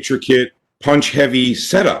very intricate, punch-heavy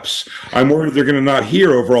setups? I'm worried they're going to not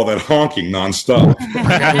hear over all that honking nonstop.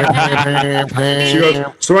 She goes,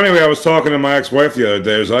 so anyway, I was talking to my ex-wife the other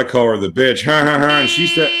day, as I call her the bitch, and she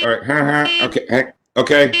said, all right, okay,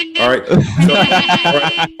 all right,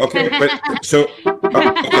 okay, but so,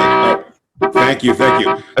 okay, all right. Thank you.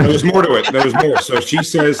 There's more to it. There's more. So she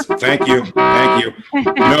says, thank you.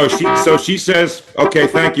 No, she says, okay,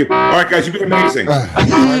 thank you. All right, guys, you've been amazing.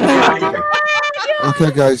 Okay,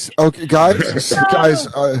 guys. I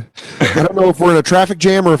don't know if we're in a traffic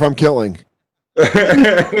jam or if I'm killing.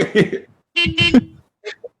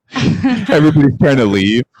 Everybody's trying to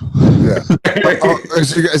leave. Yeah.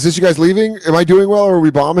 Is this you guys leaving? Am I doing well or are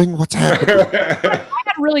we bombing? What's happening? I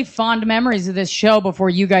had really fond memories of this show before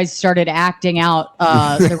you guys started acting out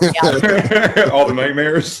the reality. All the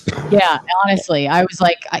nightmares. Yeah, honestly, I was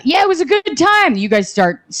like, yeah, it was a good time. You guys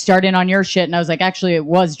start in on your shit, and I was like, actually, it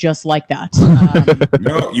was just like that.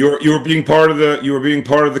 No, you were being part of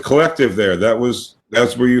the collective there.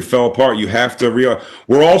 That's where you fell apart. You have to realize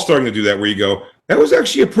we're all starting to do that. Where you go, that was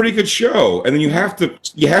actually a pretty good show, and then you have to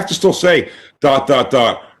still say ...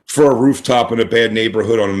 for a rooftop in a bad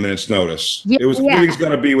neighborhood on a minute's notice. Yeah, Everything's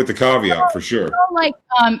going to be with the caveat for sure. Like,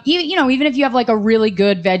 even if you have like a really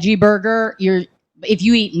good veggie burger, if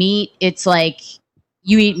you eat meat, it's like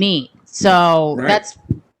you eat meat. So Right. that's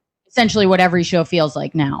essentially what every show feels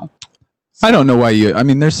like now. I don't know why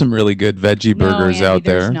there's some really good veggie No, burgers Andy, out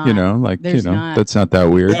there's there. not. You know, like, There's not. that's not that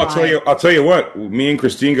weird. Well, I'll tell you what. Me and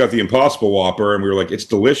Christine got the Impossible Whopper, and we were like, "It's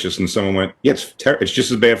delicious." And someone went, "Yeah, it's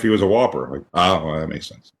just as bad for you as a Whopper." Like, well, that makes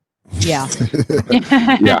sense. Yeah.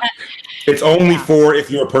 Yeah. It's only for if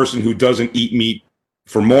you're a person who doesn't eat meat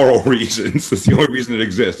for moral reasons. That's the only reason it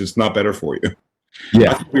exists. It's not better for you. I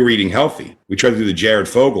Yeah. think we were eating healthy. We tried to do the Jared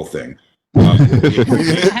Fogle thing,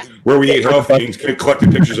 where we ate healthy and collected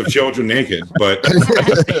pictures of children naked. But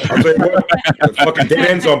I'll tell you what, the fucking dead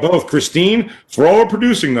ends on both. Christine, for all her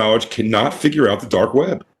producing knowledge, cannot figure out the dark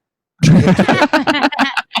web.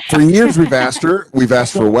 For years, we've asked her. We've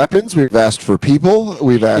asked for weapons. We've asked for people.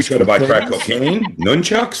 We've We asked try to for buy crack things. cocaine,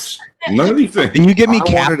 nunchucks, none of these things. Can you give me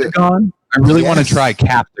I wanted it. Captagon? I really want to Yes. try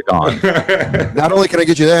Captagon. Not only can I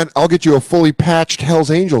get you that, I'll get you a fully patched Hell's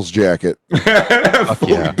Angels jacket.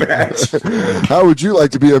 Fully yeah. patched. How would you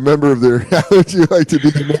like to be a member of their? How would you like to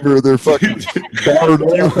be a member of their fucking?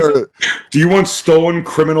 Do you want stolen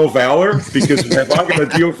criminal valor? Because if I got a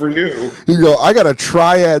deal for you, You go. I got a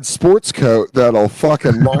triad sports coat that'll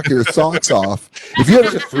fucking knock your socks off. If you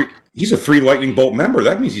he's ever, he's a 3 lightning bolt member.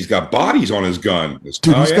 That means he's got bodies on his gun.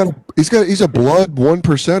 dude, Oh, he's a blood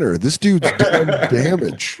 1%er. This dude's done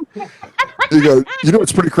damage. You go. You know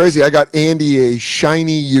what's pretty crazy? I got Andy a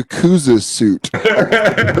shiny Yakuza suit. I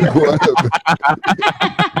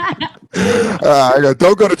go.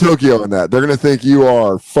 Don't go to Tokyo on that. They're gonna think you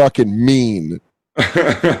are fucking mean.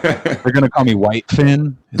 They're gonna call me White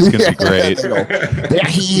Finn. It's gonna be great. They go, there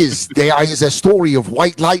he is. There is a story of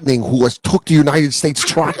White Lightning who has took the United States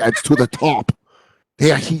triads to the top.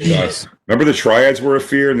 There he is. Remember the triads were a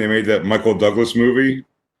fear, and they made that Michael Douglas movie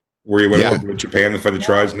where he went Yeah. over to Japan to fight the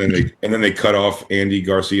triads, and then they cut off Andy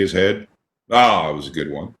Garcia's head. Ah, it was a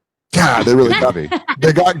good one. God, they really got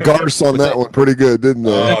they got Garce on that one pretty good, didn't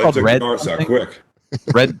they? Oh, they called took Red Garce out something? quick.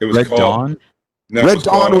 Red It was Red called- Dawn. No, it Red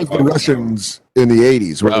Dawn called- was the Russians in the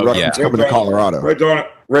 80s, where the Oh, Russians yeah. coming to Colorado.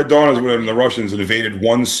 Red Dawn is when the Russians invaded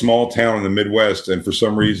one small town in the Midwest, and for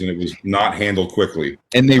some reason it was not handled quickly.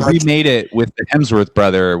 And they remade it with the Hemsworth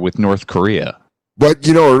brother with North Korea. But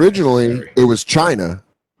you know, originally it was China,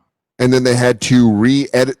 and then they had to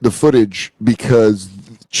re-edit the footage because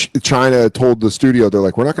China told the studio, they're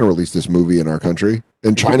like, we're not going to release this movie in our country.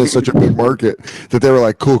 And China's such a big market that they were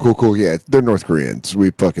like, cool, yeah, they're North Koreans. We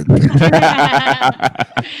fucking.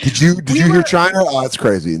 Did you hear China? Oh, it's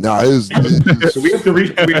crazy. No, it was. So we have to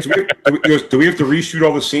do we have to reshoot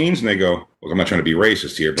all the scenes? And they go, look, I'm not trying to be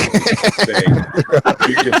racist here, but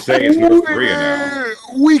you can say it's North Korea now.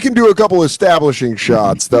 We can do a couple establishing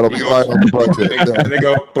shots that'll be right on the budget. And they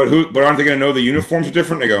go, but aren't they going to know the uniforms are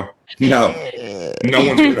different? They go, no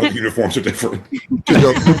one's going to know the uniforms are different. You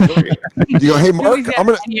go, hey Mark, I'm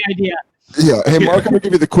gonna. Any idea? Yeah, hey Mark, I'm gonna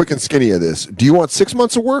give you the quick and skinny of this. Do you want 6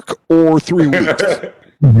 months of work or 3 weeks?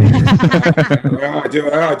 I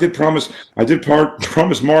did promise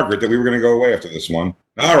Margaret that we were going to go away after this one.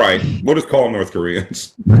 All right, we'll just call them North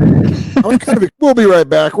Koreans. We'll be right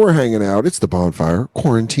back. We're hanging out. It's the Bonfire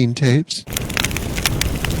Quarantine Tapes.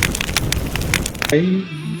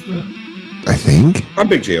 I think. I'm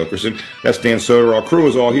Big J. Okerson. That's Dan Soder. Our crew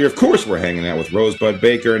is all here. Of course, we're hanging out with Rosebud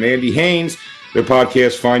Baker and Andy Haynes. Their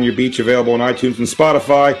podcast, Find Your Beach, available on iTunes and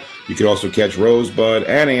Spotify. You can also catch Rosebud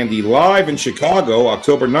and Andy live in Chicago,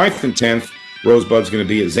 October 9th and 10th. Rosebud's going to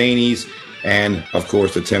be at Zanies. And, of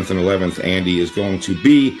course, the 10th and 11th, Andy is going to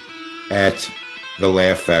be at the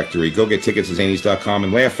Laugh Factory. Go get tickets at Zanies.com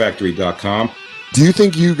and LaughFactory.com. Do you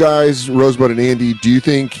think you guys, Rosebud and Andy, do you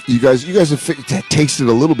think you guys have tasted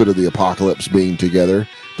a little bit of the apocalypse being together?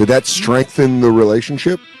 Did that strengthen the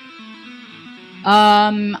relationship?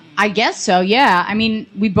 I guess so. Yeah. I mean,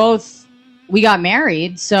 we got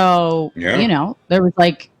married, so Yeah. you know, there was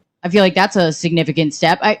like, I feel like that's a significant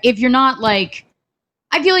step. If you're not like,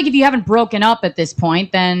 I feel like if you haven't broken up at this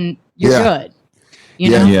point, then you're Yeah. good. You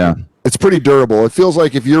know? Yeah. It's pretty durable. It feels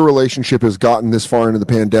like if your relationship has gotten this far into the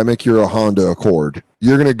pandemic, you're a Honda Accord.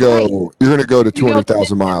 You're gonna go. You're gonna go to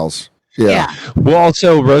 200,000 miles. Yeah. Well,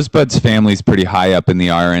 also Rosebud's family's pretty high up in the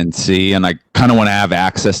RNC, and I kind of want to have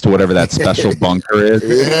access to whatever that special bunker is.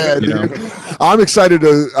 Yeah, you know? dude. I'm excited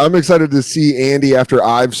to see Andy after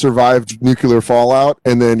I've survived nuclear fallout,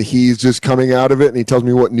 and then he's just coming out of it, and he tells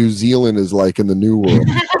me what New Zealand is like in the new world.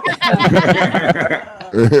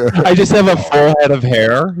 I just have a full head of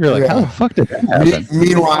hair. You're like, how the fuck did that happen?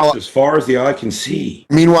 Meanwhile, as far as the eye can see.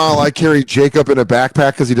 Meanwhile, I carry Jacob in a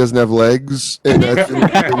backpack because he doesn't have legs, and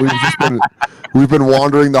we've been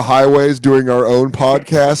wandering the highways doing our own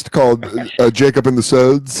podcast called Jacob and the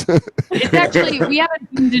Sods. It's actually, we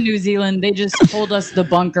haven't been to New Zealand. They just told us the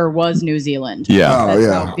bunker was New Zealand. Yeah. Oh, That's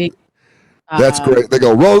yeah. how big- That's great. They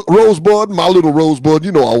go, Rosebud, my little Rosebud,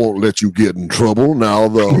 you know I won't let you get in trouble. Now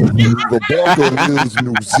the bunker is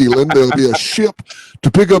New Zealand. There'll be a ship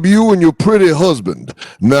to pick up you and your pretty husband.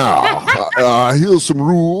 Now, here's some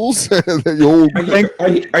rules. I hear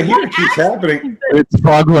it keeps happening. It's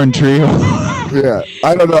Foghorn Trio. Yeah,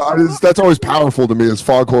 I don't know. That's always powerful to me is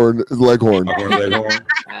Foghorn Leghorn.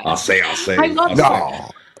 I'll say. I love I'll that.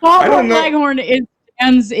 say. Foghorn know. Leghorn is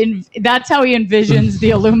That's how he envisions the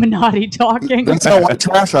Illuminati talking. That's how white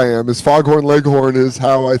trash I am. As Foghorn Leghorn is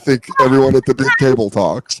how I think everyone at the big table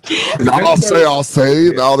talks. And I'll say,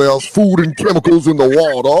 now there's food and chemicals in the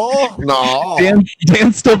water. No.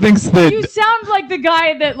 Dan still thinks You that sound like the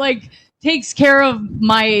guy that like takes care of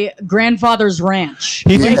my grandfather's ranch.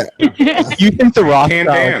 he Yeah. you think the Dan.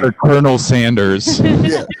 Rothschilds are Colonel Sanders.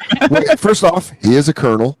 Yeah. Well, first off, he is a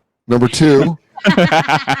colonel. Number two,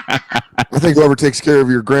 I think whoever takes care of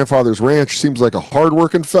your grandfather's ranch seems like a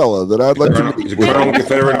hardworking fella that I'd like to He's a meet. colonel in the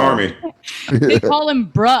Confederate Army. They call him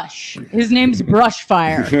Brush. His name's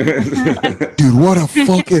Brushfire. Dude, what a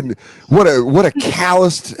fucking what a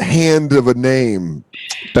calloused hand of a name.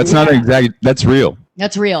 That's not exact. That's real.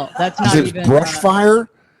 That's real. That's Is not it even. Brushfire?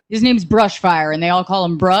 His name's Brushfire, and they all call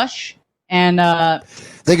him Brush. And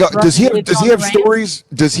They go. Does he have Right. stories?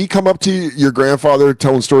 Does he come up to your grandfather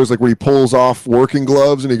telling stories like where he pulls off working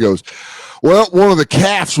gloves and he goes, "Well, one of the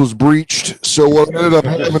calves was breached, so what I ended up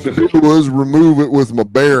having to do was remove it with my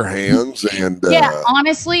bare hands." And yeah,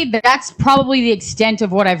 honestly, that's probably the extent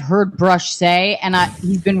of what I've heard Brush say. And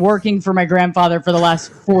he's been working for my grandfather for the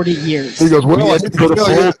last 40 years. he goes, "Well, I hate to Put a tell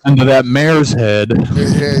you." bolt into that mare's head.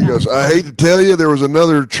 Yeah, he goes, "I hate to tell you, there was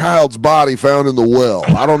another child's body found in the well.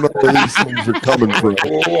 I don't know where these things are coming from."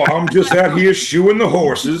 Oh, I'm just out here shoeing the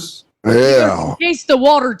horses. Yeah. In case the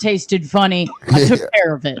water tasted funny, I took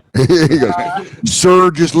care of it. He goes,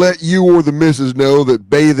 "Sir, just let you or the missus know that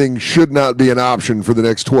bathing should not be an option for the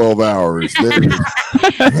next 12 hours.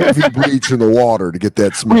 There's heavy bleach in the water to get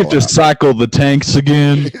that We smell have to out." cycle the tanks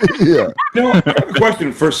again. Yeah. No, I have a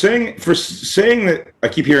question for saying that I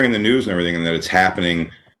keep hearing in the news and everything, and that it's happening,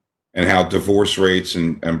 and how divorce rates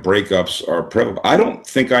and breakups are prevalent. I don't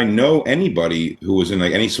think I know anybody who was in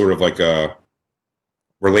like any sort of like a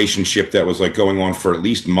relationship that was like going on for at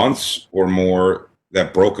least months or more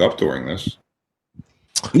that broke up during this.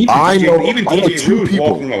 Even I know DJ two Lou's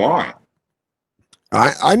people. walking the line.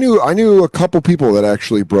 I knew a couple people that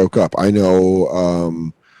actually broke up. I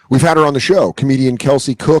know we've had her on the show. Comedian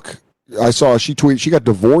Kelsey Cook. I saw she got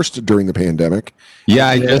divorced during the pandemic. Yeah,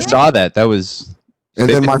 I just saw that. That was And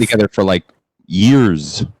they've then been together for like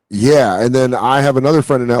years. Yeah, and then I have another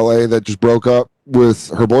friend in LA that just broke up with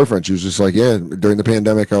her boyfriend. She was just like, yeah, during the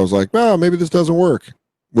pandemic, I was like, well, maybe this doesn't work.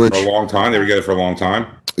 Which, For a long time. They were together for a long time.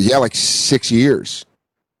 yeah, like 6 years.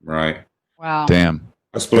 Right. Wow. Damn.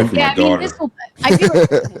 I split up from Yeah, my daughter. I feel like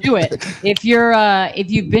this will do it. If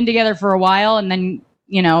you've been together for a while and then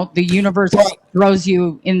the universe throws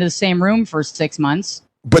you in the same room for 6 months.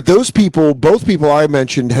 But both people I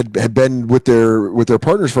mentioned had been with their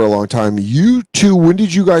partners for a long time. You two, when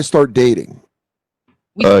did you guys start dating?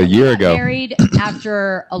 We A year got ago. married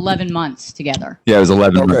after 11 months together. Yeah, it was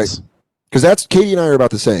 11 Okay. months. Because that's Katie and I are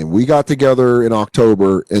about the same. We got together in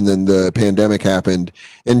October, and then the pandemic happened.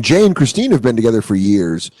 And Jay and Christine have been together for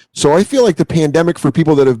years. So I feel like the pandemic for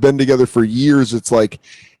people that have been together for years, it's like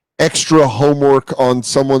extra homework on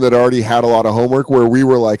someone that already had a lot of homework. Where we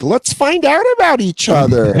were like, let's find out about each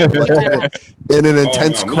other in an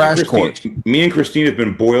intense Oh, no. crash course. Me and Christine have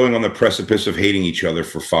been boiling on the precipice of hating each other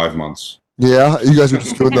for 5 months. Yeah, you guys are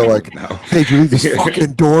just doing the like, No. hey, can you leave this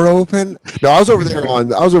fucking door open? No, I was over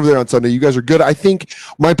there on Sunday. You guys are good. I think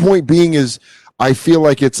my point being is, I feel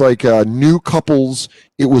like it's like new couples.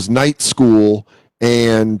 It was night school,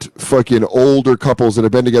 and fucking older couples that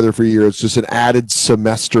have been together for a year. It's just an added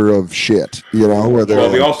semester of shit, Where they're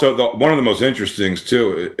Well, we like, also one of the most interesting things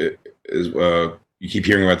too is you keep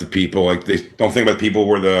hearing about the people like they don't think about the people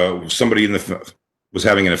where somebody was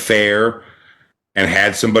having an affair and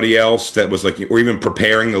had somebody else that was like, or even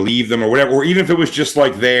preparing to leave them or whatever, or even if it was just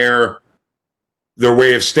like their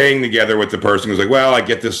way of staying together with the person was like, well, I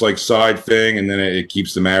get this like side thing, and then it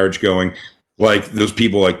keeps the marriage going. Like those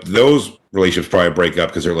people, like those relationships probably break up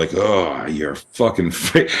because they're like, oh, you're fucking,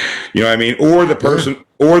 you know what I mean? Or the person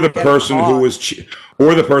who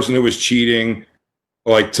was cheating,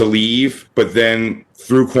 like to leave, but then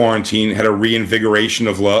through quarantine had a reinvigoration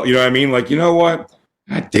of love. You know what I mean? Like, you know what?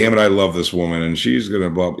 God damn it, I love this woman, and she's gonna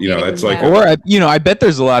blah. It's like, Or I bet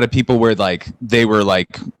there's a lot of people where like they were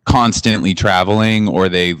like constantly traveling, or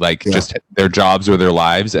they like just their jobs or their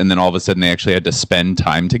lives, and then all of a sudden they actually had to spend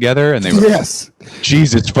time together, and they were yes.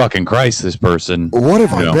 Jesus fucking Christ, this person. What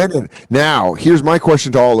have I been in? Now, here's my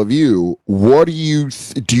question to all of you. What do you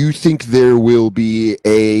think there will be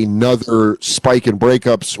another spike in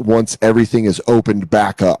breakups once everything is opened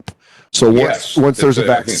back up? So Yes, once there's a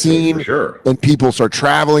I think so, vaccine for sure. and people start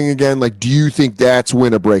traveling again, like, do you think that's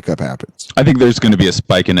when a breakup happens? I think there's going to be a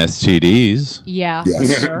spike in STDs. Yeah.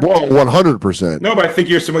 Yes. Sure. Well, 100%. No, but I think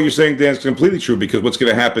what you're saying, Dan, is completely true, because what's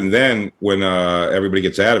going to happen then when everybody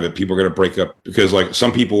gets out of it, people are going to break up because, like,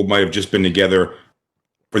 some people might have just been together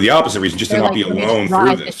for the opposite reason, just They're to not like, be let me alone just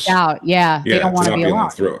ride through this. out. Yeah. They don't want to be alone.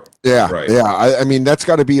 through it. Yeah, Right. yeah. I mean, that's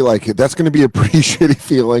got to be like, that's going to be a pretty shitty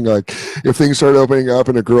feeling. Like, if things start opening up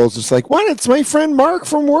and a girl's just like, "What? It's my friend Mark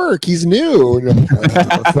from work. He's new."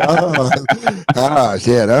 Oh,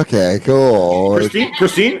 shit. Okay, cool.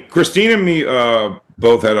 Christine and me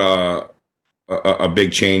both had a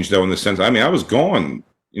big change, though, in the sense. I mean, I was gone.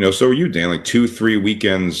 So were you, Dan? Like 2-3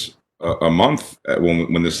 weekends a month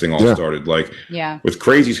when this thing all started. Like, Yeah. with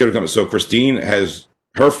crazy schedule coming. So Christine has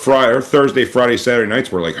her Thursday, Friday, Saturday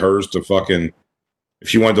nights were like hers to fucking. If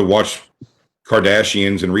she wanted to watch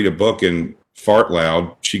Kardashians and read a book and fart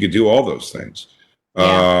loud, she could do all those things.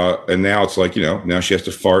 Yeah. And now it's like, now she has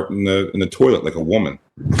to fart in the toilet like a woman.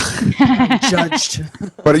 Judged.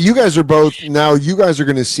 But you guys are both now. You guys are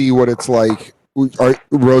going to see what it's like.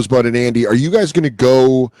 Rosebud and Andy, are you guys going to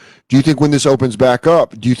go? Do you think when this opens back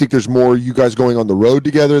up, do you think there's more you guys going on the road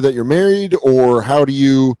together that you're married, or how do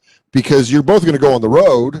you? Because you're both going to go on the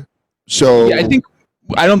road. So Yeah,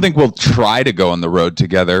 I don't think we'll try to go on the road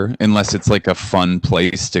together unless it's like a fun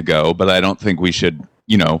place to go. But I don't think we should,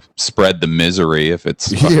 spread the misery if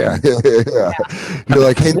it's yeah. You're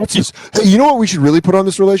like, hey, let's just. Hey, you know what we should really put on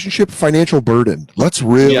this relationship? Financial burden. Let's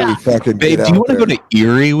really fucking. Babe, get do you out want to there. go to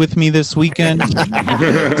Erie with me this weekend?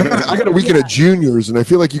 I got a weekend of juniors, and I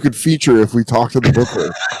feel like you could feature if we talk to the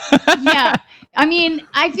booker. Yeah. I mean,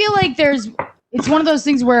 I feel like it's one of those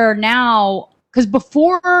things where now, because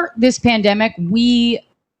before this pandemic, we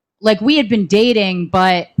had been dating,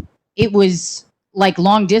 but it was like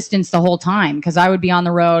long distance the whole time because I would be on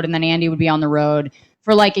the road and then Andy would be on the road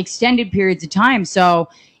for like extended periods of time. So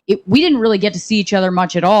we didn't really get to see each other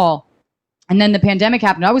much at all. And then the pandemic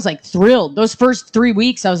happened. I was like thrilled. Those first 3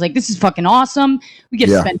 weeks, I was like, this is fucking awesome. We get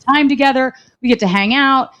to spend time together. We get to hang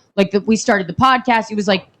out. Like we started the podcast.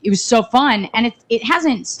 It was so fun. And it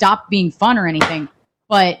hasn't stopped being fun or anything.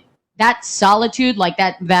 But that solitude, like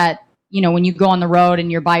that, when you go on the road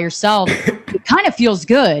and you're by yourself, it kind of feels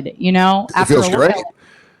good, after feels a while. great.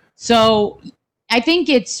 So I think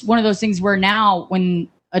it's one of those things where now when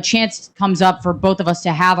a chance comes up for both of us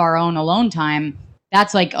to have our own alone time,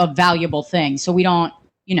 that's like a valuable thing. So we don't,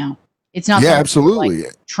 it's not something absolutely we're,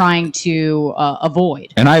 like, trying to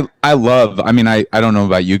avoid. And I don't know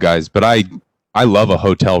about you guys, but I love a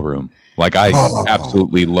hotel room. Like I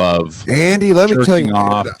absolutely love Andy, let me tell you. jerking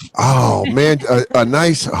off. Oh man, a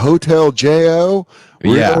nice hotel JO.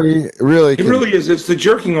 Yeah. Really. It really is. It's the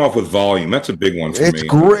jerking off with volume. That's a big one for It's me.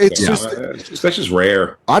 great. It's That's just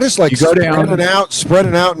rare. I just like You go down-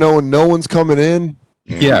 spreading out, knowing no one's coming in.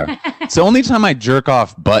 Yeah. It's the only time I jerk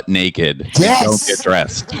off butt naked. Yes. Don't get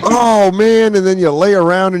dressed. Oh man, and then you lay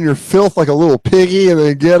around in your filth like a little piggy, and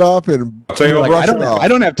then get up and I'll tell you brush it off. I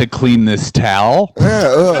don't have to clean this towel.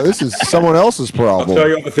 Yeah, this is someone else's I'll tell problem.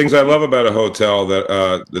 you all the things I love about a hotel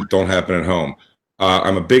that don't happen at home.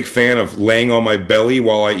 I'm a big fan of laying on my belly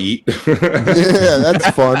while I eat. Yeah, that's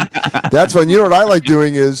fun. That's fun. You know what I like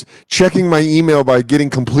doing is checking my email by getting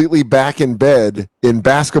completely back in bed in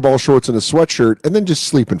basketball shorts and a sweatshirt, and then just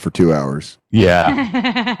sleeping for 2 hours.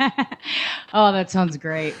 Yeah. Oh, that sounds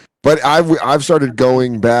great. But I've started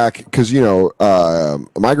going back because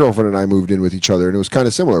my girlfriend and I moved in with each other, and it was kind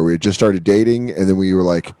of similar. We had just started dating, and then we were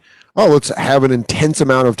like, oh, let's have an intense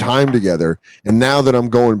amount of time together. And now that I'm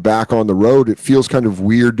going back on the road, it feels kind of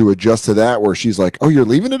weird to adjust to that, where she's like, oh, you're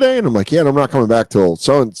leaving today? And I'm like, yeah, and I'm not coming back till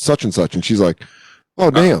such and such. And she's like, oh,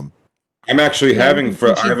 damn. I'm actually having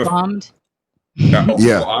I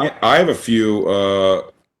have a few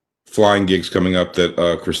flying gigs coming up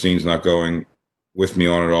that Christine's not going with me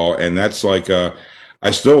on at all, and that's like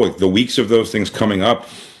I still like the weeks of those things coming up.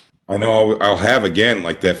 I know I'll have again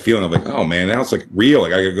like that feeling of like, oh man, now it's like real.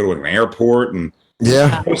 Like I gotta go to an airport, and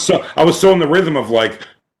Yeah. I was so in the rhythm of like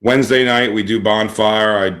Wednesday night we do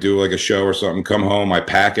bonfire. I do like a show or something. Come home, I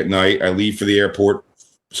pack at night. I leave for the airport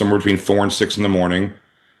somewhere between 4 and 6 in the morning.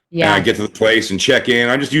 And I get to the place and check in.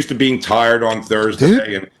 I'm just used to being tired on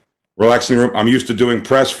Thursday and relaxing the room. I'm used to doing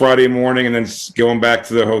press Friday morning and then going back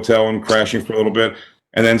to the hotel and crashing for a little bit.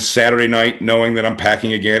 And then Saturday night, knowing that I'm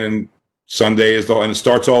packing again, and Sunday and it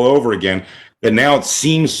starts all over again. And now it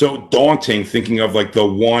seems so daunting thinking of like the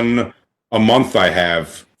one a month I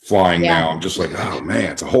have flying now. I'm just like, oh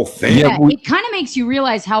man, it's a whole thing. Yeah, it kind of makes you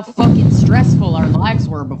realize how fucking stressful our lives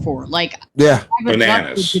were before. Like, yeah, I've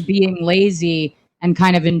adjusted to being lazy and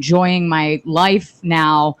kind of enjoying my life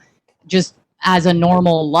now. just as a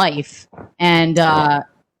normal life. And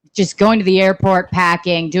just going to the airport,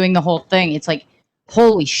 packing, doing the whole thing. It's like,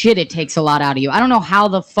 holy shit, it takes a lot out of you. I don't know how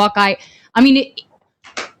the fuck I mean,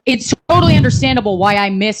 it's totally understandable why I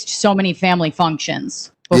missed so many family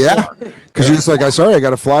functions. Before. Yeah, because you're just like, I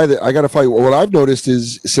got to fly. I got to fly. What I've noticed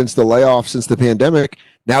is since the layoff, since the pandemic,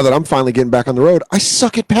 now that I'm finally getting back on the road, I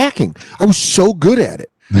suck at packing. I was so good at it.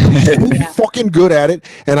 So fucking good at it.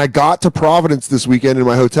 And I got to Providence this weekend in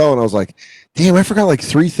my hotel, and I was like, damn, I forgot like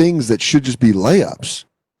 3 things that should just be layups.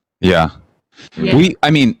 Yeah.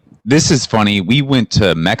 I mean, this is funny. We went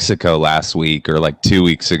to Mexico last week or like 2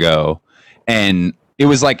 weeks ago, and it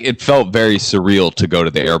was like, it felt very surreal to go to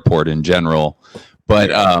the airport in general.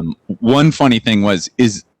 But one funny thing was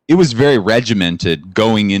it was very regimented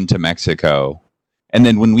going into Mexico. And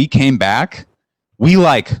then when we came back, we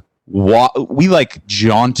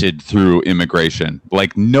jaunted through immigration.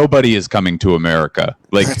 Like nobody is coming to America.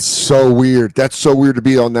 Like That's so weird. That's so weird to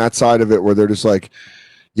be on that side of it where they're just like,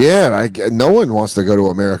 yeah, no one wants to go to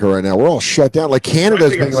America right now. We're all shut down. Like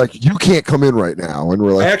Canada's being like, you can't come in right now. And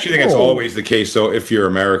we're like, I actually think it's always the case, though, if you're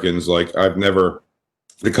Americans. Like,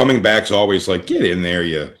 the coming back's always like, get in there,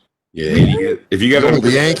 you idiot. If you guys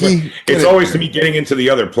the Yankee, it's always to me getting into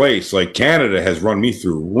the other place. Like, Canada has run me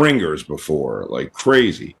through ringers before, like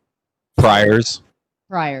crazy. priors.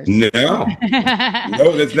 Priors. No,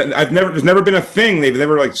 there's never been a thing. They've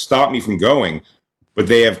never like stopped me from going, but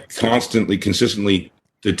they have consistently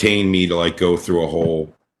detained me to like go through a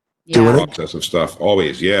whole process of stuff.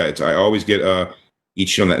 Always, yeah. I always get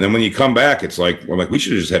each on that. And then when you come back, it's like we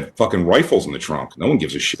should have just had fucking rifles in the trunk. No one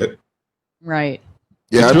gives a shit. Right.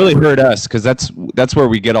 yeah, It's really hurt us because that's where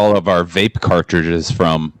we get all of our vape cartridges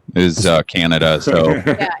from is Canada. So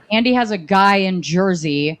Yeah. Andy has a guy in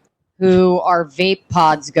Jersey who our vape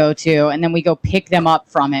pods go to, and then we go pick them up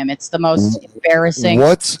from him. It's the most embarrassing.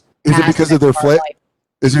 is it because of their aspect of our life.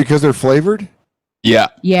 Is it because they're flavored? yeah.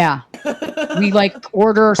 Yeah. We like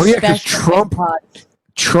order Oh, yeah, 'cause special vape pods.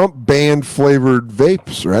 Trump banned flavored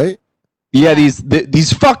vapes, right? Yeah,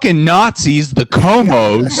 these fucking Nazis, the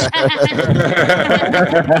Comos.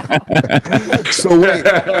 So wait,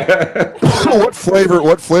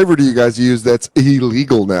 what flavor do you guys use that's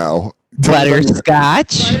illegal now?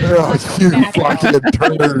 Butterscotch. Oh, you fucking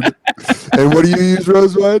turd. And what do you use,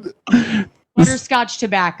 Rosebud? Butterscotch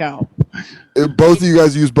tobacco. Both of you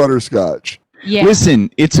guys use butterscotch. Yeah.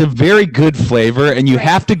 Listen, it's a very good flavor, and you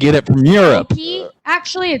have to get it from Europe. Oaky.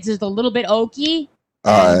 Actually, it's just a little bit oaky.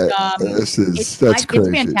 And, That's it's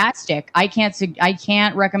crazy. fantastic. I can't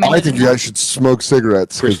recommend. I it think you enough. guys should smoke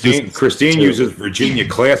cigarettes. 'Cause Christine uses Virginia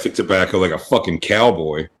Classic tobacco like a fucking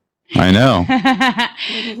cowboy. I know.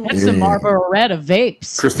 That's the Marlboro Red of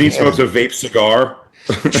vapes. Christine smokes a vape cigar.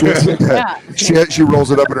 She rolls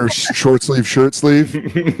it up in her short sleeve shirt sleeve.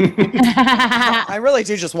 I really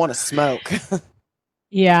do just want to smoke.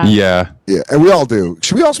 Yeah. Yeah. Yeah, and we all do.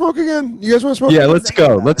 Should we all smoke again? You guys want to smoke? Yeah, let's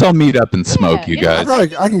go. Let's all meet up and smoke, you Yeah.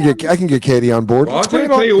 guys. I can get Katie on board. Well, I'll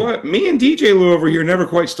tell you what, me and DJ Lou over here never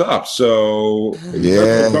quite stopped. So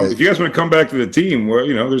Yeah. if you guys want to come back to the team, well,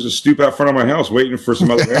 there's a stoop out front of my house waiting for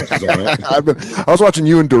some other answers on it. I was watching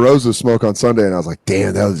you and DeRosa smoke on Sunday, and I was like,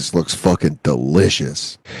 damn, that just looks fucking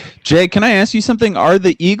delicious. Jay, can I ask you something? Are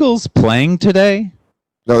the Eagles playing today?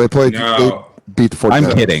 No, they played. No. They beat the 49ers.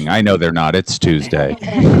 I'm kidding. I know they're not. It's Tuesday.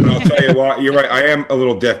 And I'll tell you why. You're right. I am a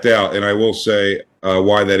little decked out, and I will say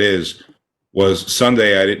why that is. Was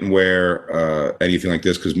Sunday I didn't wear anything like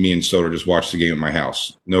this because me and Soder just watched the game at my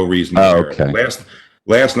house. No reason to wear okay. it.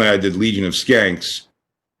 Last night I did Legion of Skanks,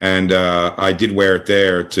 and I did wear it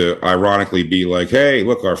there to ironically be like, hey,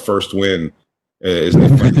 look, our first win. I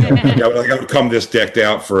would come this decked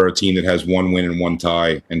out for a team that has 1 win and 1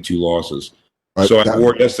 tie and 2 losses. So I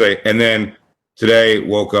wore it yesterday, and then today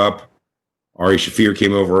woke up. Ari Shafir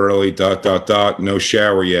came over early. ... No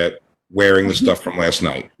shower yet. Wearing the stuff from last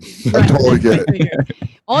night. I totally get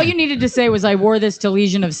it. All you needed to say was, I wore this to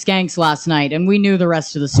Legion of Skanks last night, and we knew the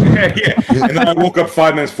rest of the story. Yeah. And then I woke up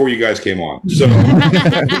 5 minutes before you guys came on. So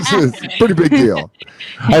It's a pretty big deal.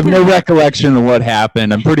 I have no recollection of what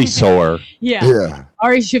happened. I'm pretty sore. Yeah. Yeah.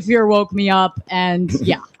 Ari Shafir woke me up, and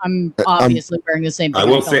yeah, I'm obviously wearing the same thing. I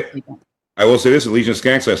will fell say- asleep on. I will say this at Legion of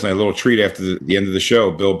Skanks last night, a little treat after the end of the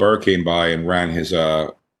show. Bill Burr came by and ran his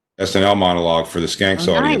SNL monologue for the Skanks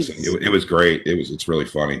Oh, audience. nice. It was great. It's really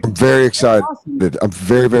funny. I'm very excited. Awesome. I'm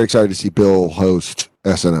very, very excited to see Bill host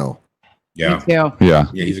SNL. Yeah. Me too. Yeah. Yeah,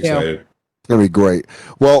 he's Me too. excited. It's gonna be great.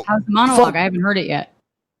 Well, How's the monologue? I haven't heard it yet.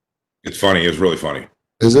 It's funny. It was really funny.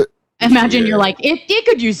 is it? imagine you're like, it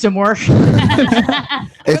could use some work.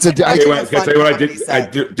 It's a. Can I tell you what I did?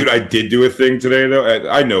 Fun Dude, I did do a thing today though.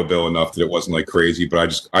 I know Bill enough that it wasn't like crazy,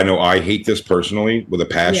 but I know I hate this personally with a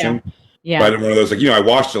passion. Yeah. But one of those, like, I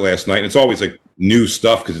watched it last night, and it's always like new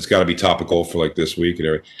stuff because it's got to be topical for like this week and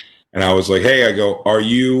everything. And I was like, hey, I go, are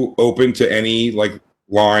you open to any like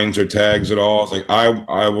lines or tags at all? It's like,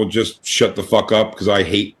 I will just shut the fuck up because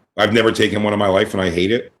I've never taken one in my life and I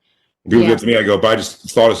hate it. People get to me, I go, but I just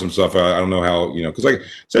thought of some stuff. I don't know how, because like I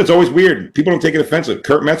said, it's always weird. People don't take it offensive.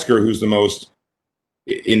 Kurt Metzger, who's the most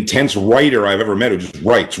intense writer I've ever met, who just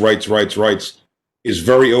writes, is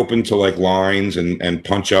very open to like lines and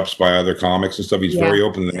punch ups by other comics and stuff. He's very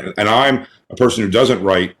open to that. And I'm a person who doesn't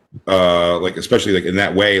write, like especially like in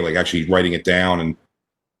that way, like actually writing it down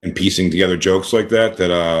and piecing together jokes like that.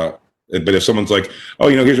 But if someone's like, oh,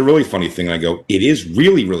 here's a really funny thing, and I go, it is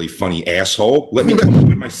really, really funny, asshole. Let me come up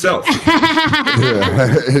with it myself.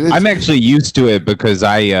 I'm actually used to it because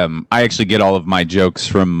I actually get all of my jokes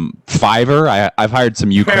from Fiverr. I've hired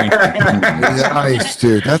some Ukrainian. Nice,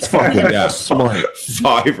 dude. That's fucking smart.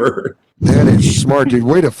 Fiverr. That is smart, dude.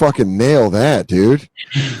 Way to fucking nail that, dude.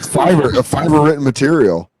 Fiverr written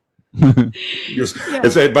material. It's,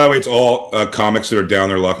 by the way, it's all comics that are down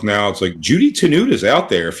their luck now. It's like Judy Tenuta out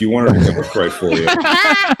there if you want her to work right for you.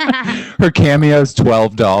 Her cameo's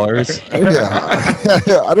 $12.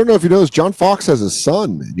 Yeah. I don't know if you know this. John Fox has a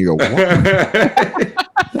son. And you go, what?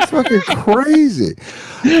 That's fucking crazy.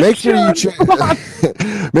 Make sure you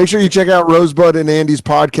check out Rosebud and Andy's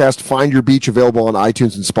podcast, Find Your Beach, available on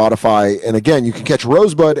iTunes and Spotify. And again, you can catch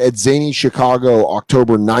Rosebud at Zany Chicago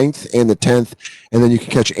October 9th and the 10th. And then you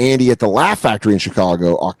can catch Andy at the Laugh Factory in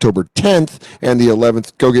Chicago October 10th and the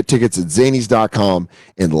 11th. Go get tickets at zanies.com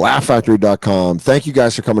and laughfactory.com. Thank you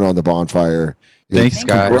guys for coming on the bonfire. Thanks,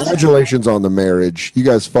 guys. Congratulations on the marriage. You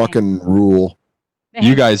guys fucking rule.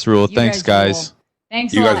 You guys rule. Thanks, guys.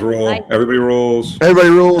 Thanks. You a guys lot. rule. Bye. Everybody rules. Everybody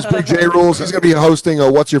rules. Big J rules. He's going to be hosting a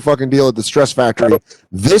What's Your Fucking Deal at the Stress Factory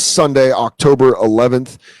this Sunday, October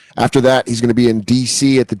 11th. After that, he's going to be in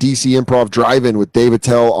D.C. at the D.C. Improv Drive-In with Dave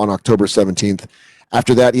Attell on October 17th.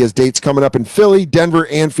 After that, he has dates coming up in Philly, Denver,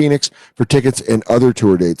 and Phoenix. For tickets and other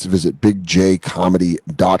tour dates, visit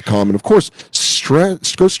bigjcomedy.com. And of course,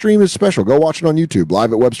 go stream his special. Go watch it on YouTube,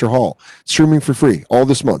 live at Webster Hall. Streaming for free all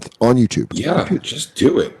this month on YouTube. Yeah, just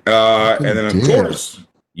do it. And then, of course,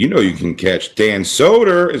 you can catch Dan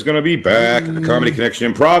Soder is going to be back at the Comedy Connection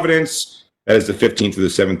in Providence. That is the 15th to the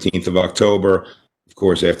 17th of October. Of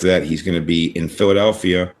course, after that, he's going to be in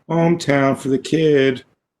Philadelphia, hometown for the kid.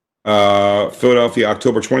 Philadelphia,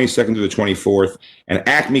 October 22nd to the 24th, and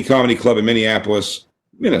Acme Comedy Club in Minneapolis,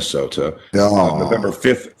 Minnesota, November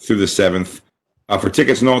 5th through the 7th. For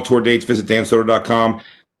tickets and all tour dates, visit dansoder.com.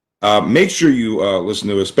 Make sure you listen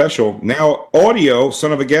to a special, now audio,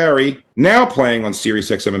 Son of a Gary, now playing on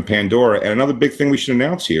Sirius XM and Pandora. And another big thing we should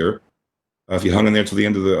announce here, if you hung in there till the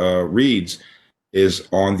end of the reads, is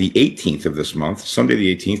on the 18th of this month, Sunday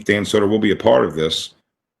the 18th, Dan Soder will be a part of this.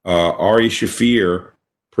 Ari Shafir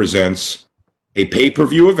presents a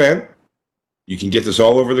pay-per-view event. You can get this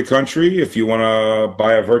all over the country if you want to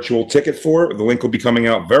buy a virtual ticket for it. The link will be coming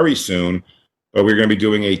out very soon. But we're going to be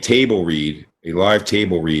doing a table read, a live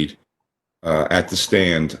table read at the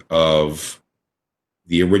Stand of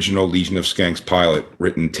the original Legion of Skanks pilot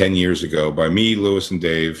written 10 years ago by me, Lewis, and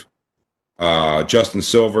Dave. Justin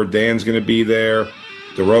Silver, Dan's going to be there.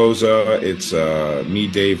 DeRosa, it's me,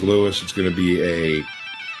 Dave, Lewis. It's going to be a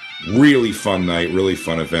really fun night, really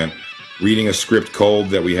fun event. Reading a script cold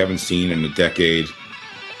that we haven't seen in a decade.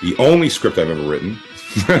 The only script I've ever written.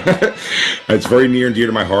 It's very near and dear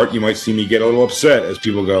to my heart. You might see me get a little upset as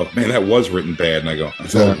people go, man, that was written bad. And I go, I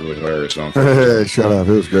thought it was really hilarious. Hey, shut up.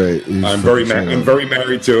 It was great. I'm very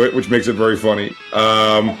married to it, which makes it very funny.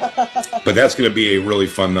 But that's going to be a really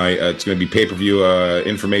fun night. It's going to be pay-per-view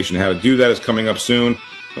information. How to do that is coming up soon.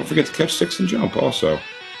 Don't forget to catch Six and Jump also.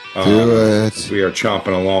 Do it. We are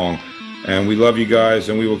chomping along, and we love you guys,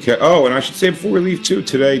 and we will catch. Oh, and I should say before we leave too,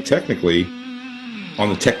 today, technically, on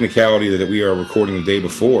the technicality that we are recording the day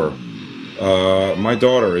before, my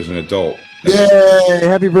daughter is an adult. Yay!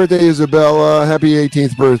 Happy birthday, Isabella. Happy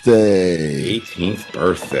 18th birthday. 18th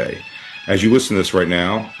birthday. As you listen to this right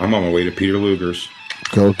now, I'm on my way to Peter Luger's.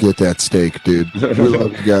 Go get that steak, dude. We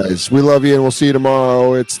love you guys. We love you, and we'll see you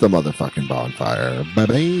tomorrow. It's the motherfucking bonfire.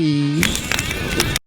 Bye-bye.